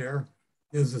atmosphere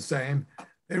is the same.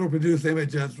 They will produce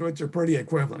images which are pretty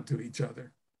equivalent to each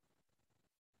other.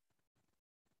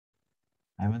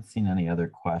 I haven't seen any other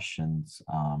questions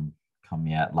come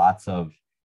yet. Lots of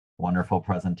wonderful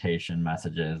presentation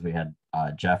messages. We had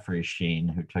Jeffrey Sheen,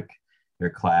 who took your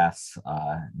class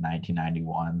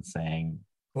 1991, saying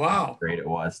wow, how great it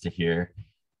was to hear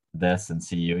this and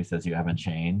see you. He says you haven't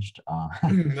changed.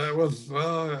 That was,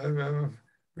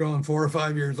 grown 4 or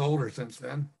 5 years older since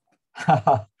then.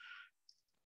 Let's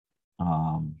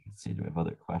see, do we have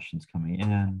other questions coming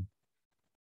in?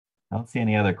 I don't see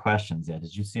any other questions yet.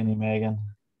 Did you see any, Megan?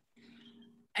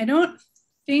 I don't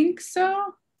think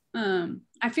so.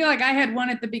 I feel like I had one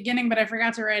at the beginning, but I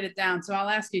forgot to write it down. So I'll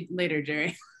ask you later,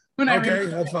 Jerry. Okay,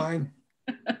 that's fine.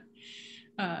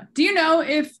 Do you know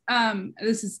if,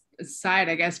 this is a side,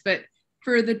 I guess, but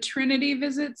for the Trinity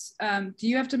visits, do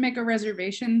you have to make a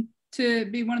reservation to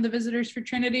be one of the visitors for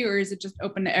Trinity, or is it just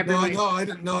open to everyone? No, I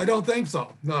didn't. No, I don't think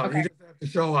so. No, Okay. you just have to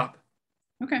show up.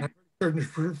 Okay.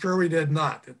 I'm sure we did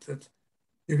not.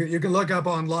 You can look up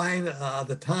online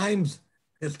the times.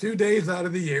 It's 2 days out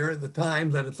of the year, the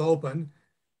times that it's open,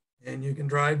 and you can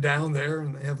drive down there,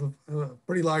 and they have a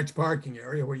pretty large parking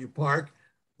area where you park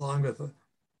along with.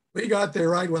 We got there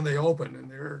right when they opened, and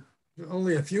there were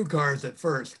only a few cars at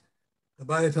first. But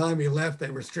by the time we left, they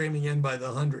were streaming in by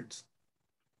the hundreds.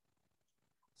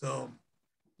 So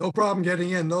no problem getting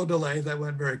in, no delay. That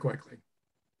went very quickly.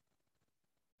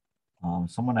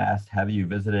 Someone asked, have you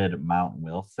visited Mount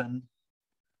Wilson?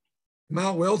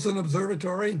 Mount Wilson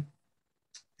Observatory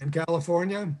in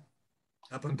California,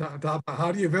 up on top.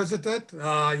 How do you visit it?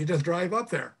 You just drive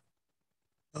up there.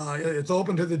 It's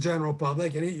open to the general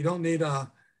public, and you don't need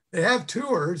they have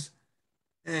tours,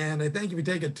 and I think if you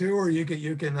take a tour, you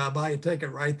can buy a ticket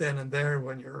right then and there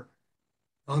when you're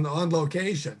on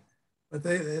location. But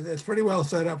it's pretty well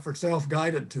set up for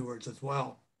self-guided tours as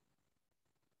well.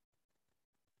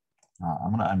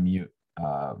 I'm going to unmute.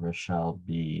 Rochelle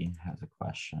B has a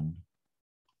question.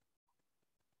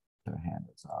 Their hand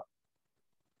is up.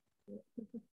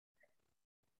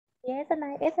 Yeah, it's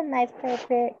a nice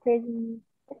presentation.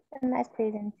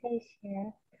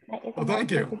 Well,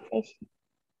 thank you.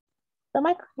 So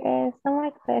my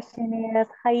question is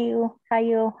how you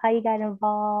got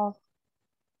involved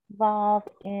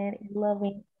in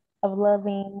loving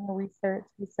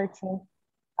researching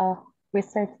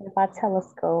about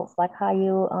telescopes, like how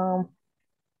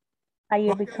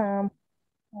you become,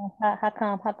 how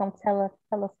come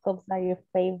telescopes are your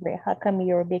favorite? How come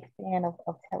you're a big fan of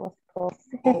telescopes?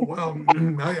 Oh, well,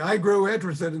 I grew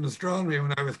interested in astronomy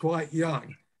when I was quite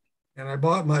young. And I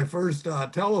bought my first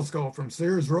telescope from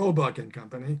Sears Roebuck and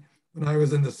Company when I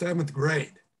was in the 7th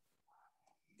grade.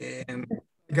 And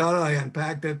I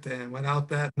unpacked it and went out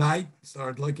that night,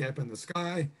 started looking up in the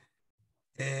sky.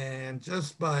 And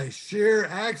just by sheer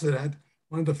accident,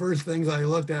 one of the first things I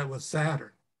looked at was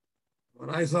Saturn. When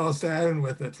I saw Saturn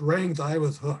with its rings, I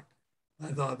was hooked.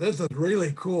 I thought, this is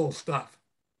really cool stuff.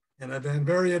 And I've been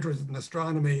very interested in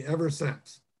astronomy ever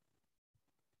since.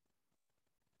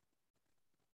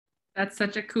 That's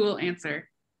such a cool answer.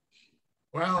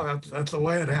 Well, that's the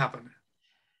way it happened.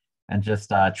 And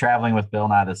just traveling with Bill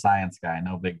Nye the Science Guy,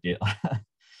 no big deal.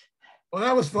 Well,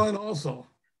 that was fun also.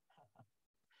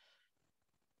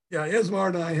 Yeah, Ismar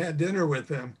and I had dinner with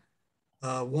him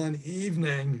one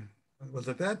evening. Was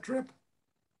it that trip?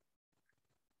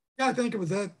 Yeah, I think it was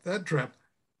that trip.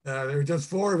 There were just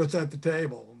 4 of us at the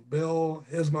table, Bill,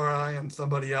 Ismar, I, and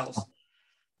somebody else.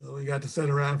 So we got to sit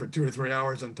around for 2 or 3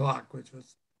 hours and talk, which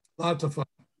was lots of fun.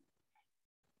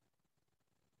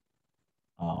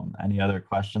 Any other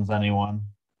questions, anyone?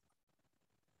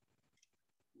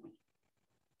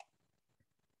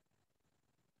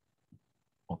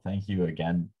 Well, thank you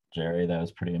again, Jerry. That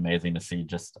was pretty amazing to see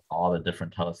just all the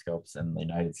different telescopes in the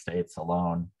United States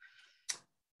alone.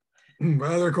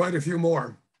 Well, there are quite a few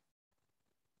more.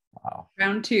 Wow.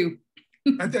 Round 2.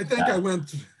 I think I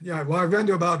went, well, I've been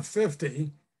to about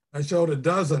 50. I showed a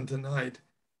dozen tonight.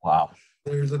 Wow.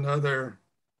 There's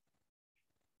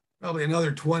probably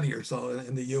another 20 or so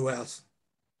in the US.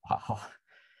 Wow.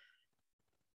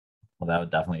 Well, that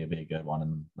would definitely be a good one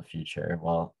in the future.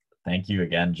 Well, thank you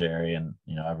again, Jerry, and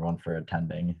everyone for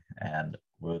attending. And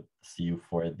we'll see you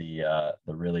for the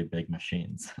really big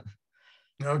machines.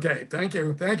 Okay, thank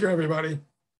you. Thank you, everybody.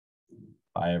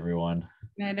 Bye, everyone.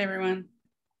 Good night, everyone.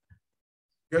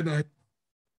 Good night.